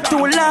not talk too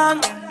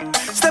long.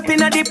 Step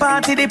in at the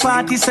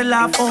party so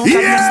laugh. Oh,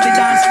 yes, the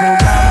dance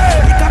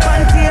program. Pick up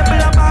on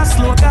table a bar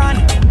slogan.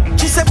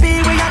 She say,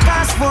 "Be where you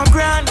cost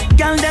 $4,000."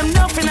 Girl, them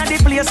nothing at the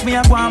place. Me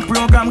a go on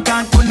program.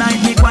 Can't tonight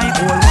me quite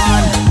old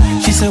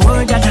one. She say,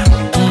 "Oh, dada."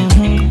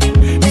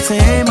 Me say,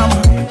 "Hey, mama."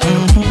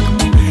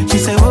 She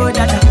say, "Oh,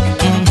 dada."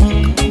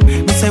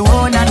 Me say,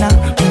 "Oh, nana."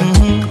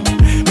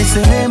 Me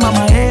say, "Hey,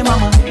 mama, hey,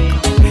 mama."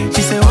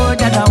 She say, "Oh,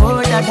 dada,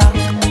 oh, dada."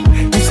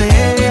 Me say,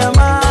 "Hey,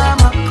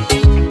 mama."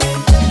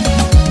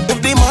 If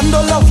the man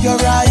don't love you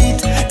right,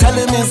 tell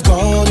him he's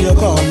gone, you're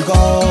gone,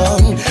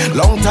 gone.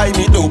 Long time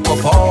he do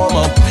perform,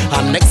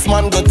 and next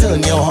man go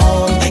turn you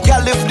on.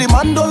 Girl, if the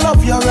man don't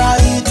love you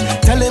right,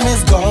 tell him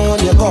he's gone,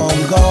 you're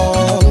gone,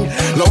 gone.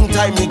 Long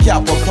time he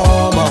can't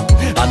perform,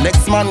 and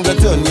next man go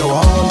turn you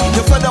on.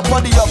 You fed up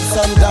on the ups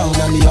and down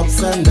and the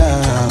ups and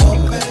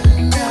down.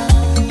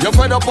 You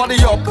fed up on the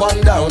up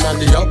and down and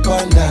the up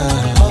and down.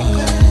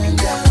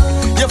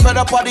 You fed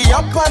up on the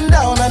up and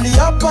down and the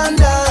up and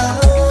down.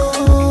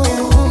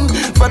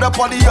 Fed up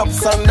on the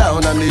ups and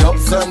down and the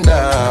ups and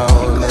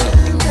down.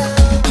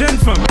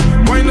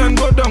 Gentlemen, wine and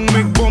go down,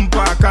 make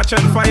bumper, catch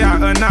and fire,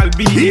 and I'll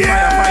be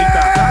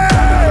firefighter.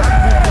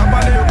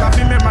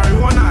 Coffee, me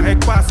marijuana, egg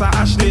passa,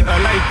 Ashley, a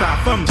lighter.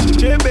 Femme,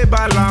 chebe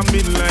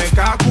balamin like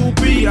a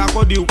coupi, a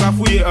kodi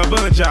ukafuye a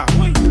burja.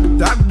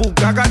 That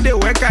book, I got the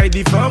work I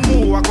di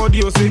famu, a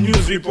kodi ose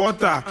news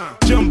reporter.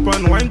 Jump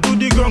and wine to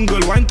the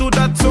grungle, wine to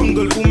that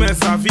songle, ume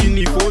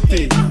savini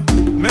fote.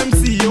 Même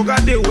si yo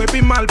gade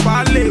wepi mal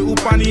parle, ou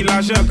pani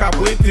la jen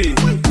kapwete.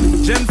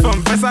 Jeune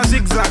femme, fais ça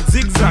zigzag,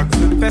 zigzag,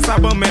 fais ça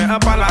bon mais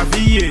up à la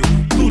vie.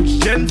 Toute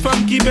jeune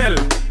femme qui belle,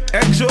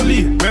 est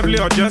jolie, même les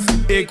just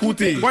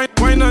écouter.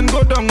 Wine and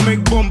go down,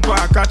 make bumper,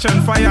 catch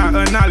and fire,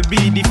 and I'll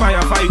be the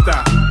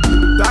firefighter.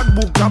 That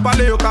book, a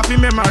parle yo coffee,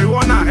 me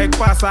marijuana, egg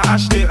passa,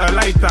 acheter a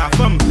lighter.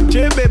 Femme,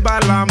 chebe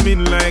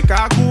balamin like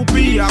a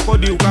coupi, a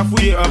kodi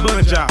ukafuye a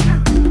burja.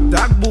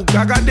 That book,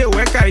 I got the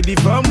work I di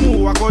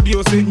famu, a kodi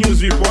ose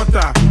news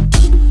reporter.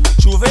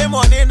 Trouver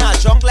money in a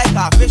junk like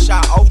a fisher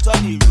out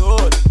on the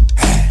road.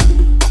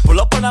 Pull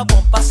up on a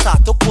bumper,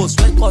 start to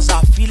post when cause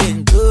I'm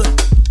feeling good.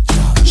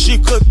 She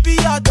could be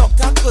a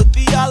doctor, could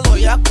be a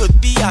lawyer, could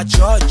be a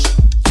judge.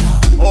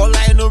 All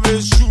I know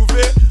is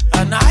Juve,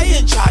 and I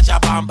in charge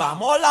of Bam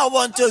Bam. All I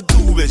want to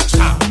do is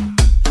chow,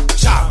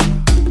 chow,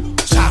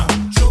 chow.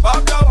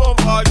 Chewbacca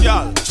bumper,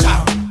 y'all.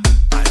 Chow,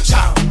 and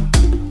chow,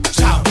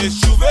 chow. It's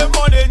Juve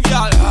money,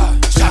 y'all.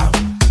 Chow,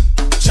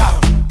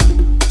 chow,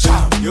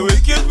 chow. You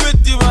wicked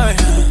with the man.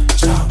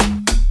 Chow,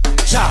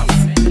 chow.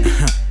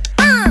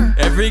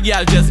 Every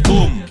girl just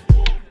boom.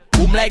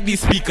 Boom like the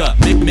speaker,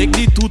 make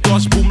the two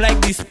touch boom like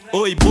this.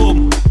 Oi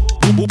boom,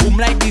 boom boom boom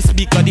like the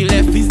speaker. The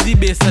left is the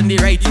bass and the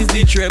right is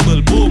the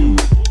treble. Boom,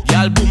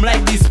 y'all boom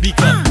like the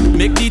speaker.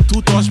 Make the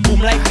two touch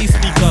boom like the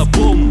speaker.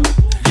 Boom,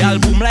 y'all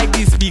boom like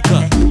the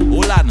speaker.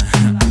 Hold on,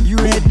 you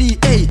ready?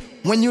 Hey,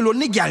 when you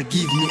lonely, girl,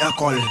 give me a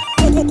call.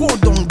 Go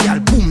down, girl,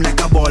 boom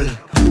like a ball.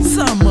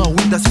 Summer,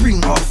 winter,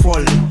 spring or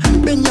fall.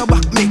 Bend your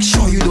back, make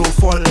sure you don't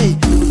fall. Hey,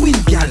 win,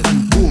 girl,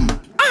 and boom.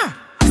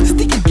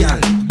 Stick it,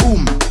 girl,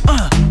 boom.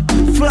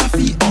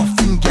 Fluffy or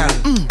thin girl,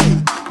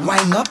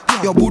 wind up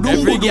your boodoo.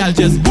 Every girl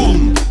just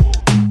boom,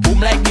 boom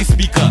like the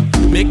speaker.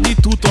 Make the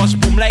two touch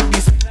boom like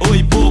this.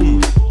 Oi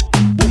boom,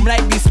 boom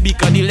like the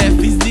speaker. The left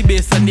is the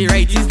bass and the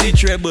right is the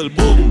treble.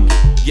 Boom,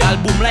 y'all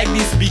boom like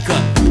the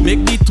speaker.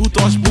 Make the two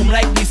touch boom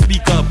like the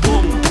speaker.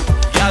 Boom,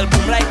 y'all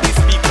boom like the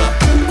speaker.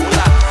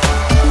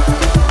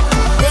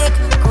 Thick,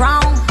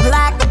 grown,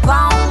 black,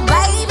 bone,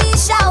 baby,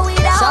 show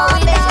it off. Show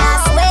it off. I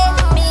swear,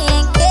 me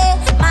and kid,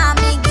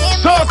 mommy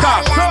give me all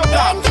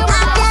I need.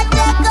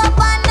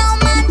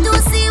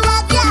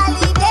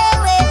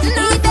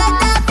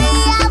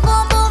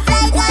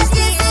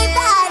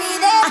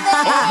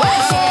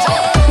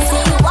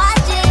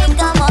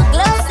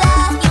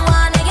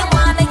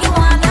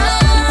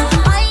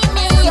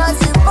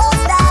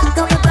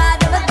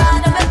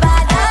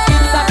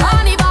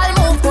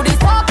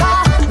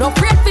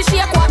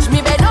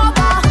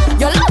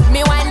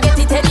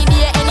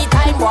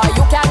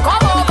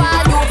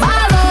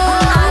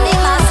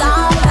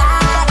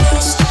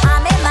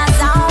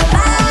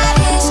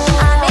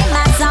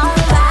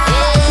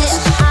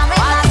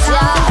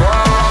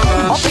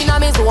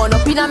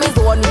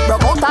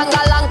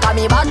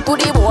 To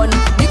the bone,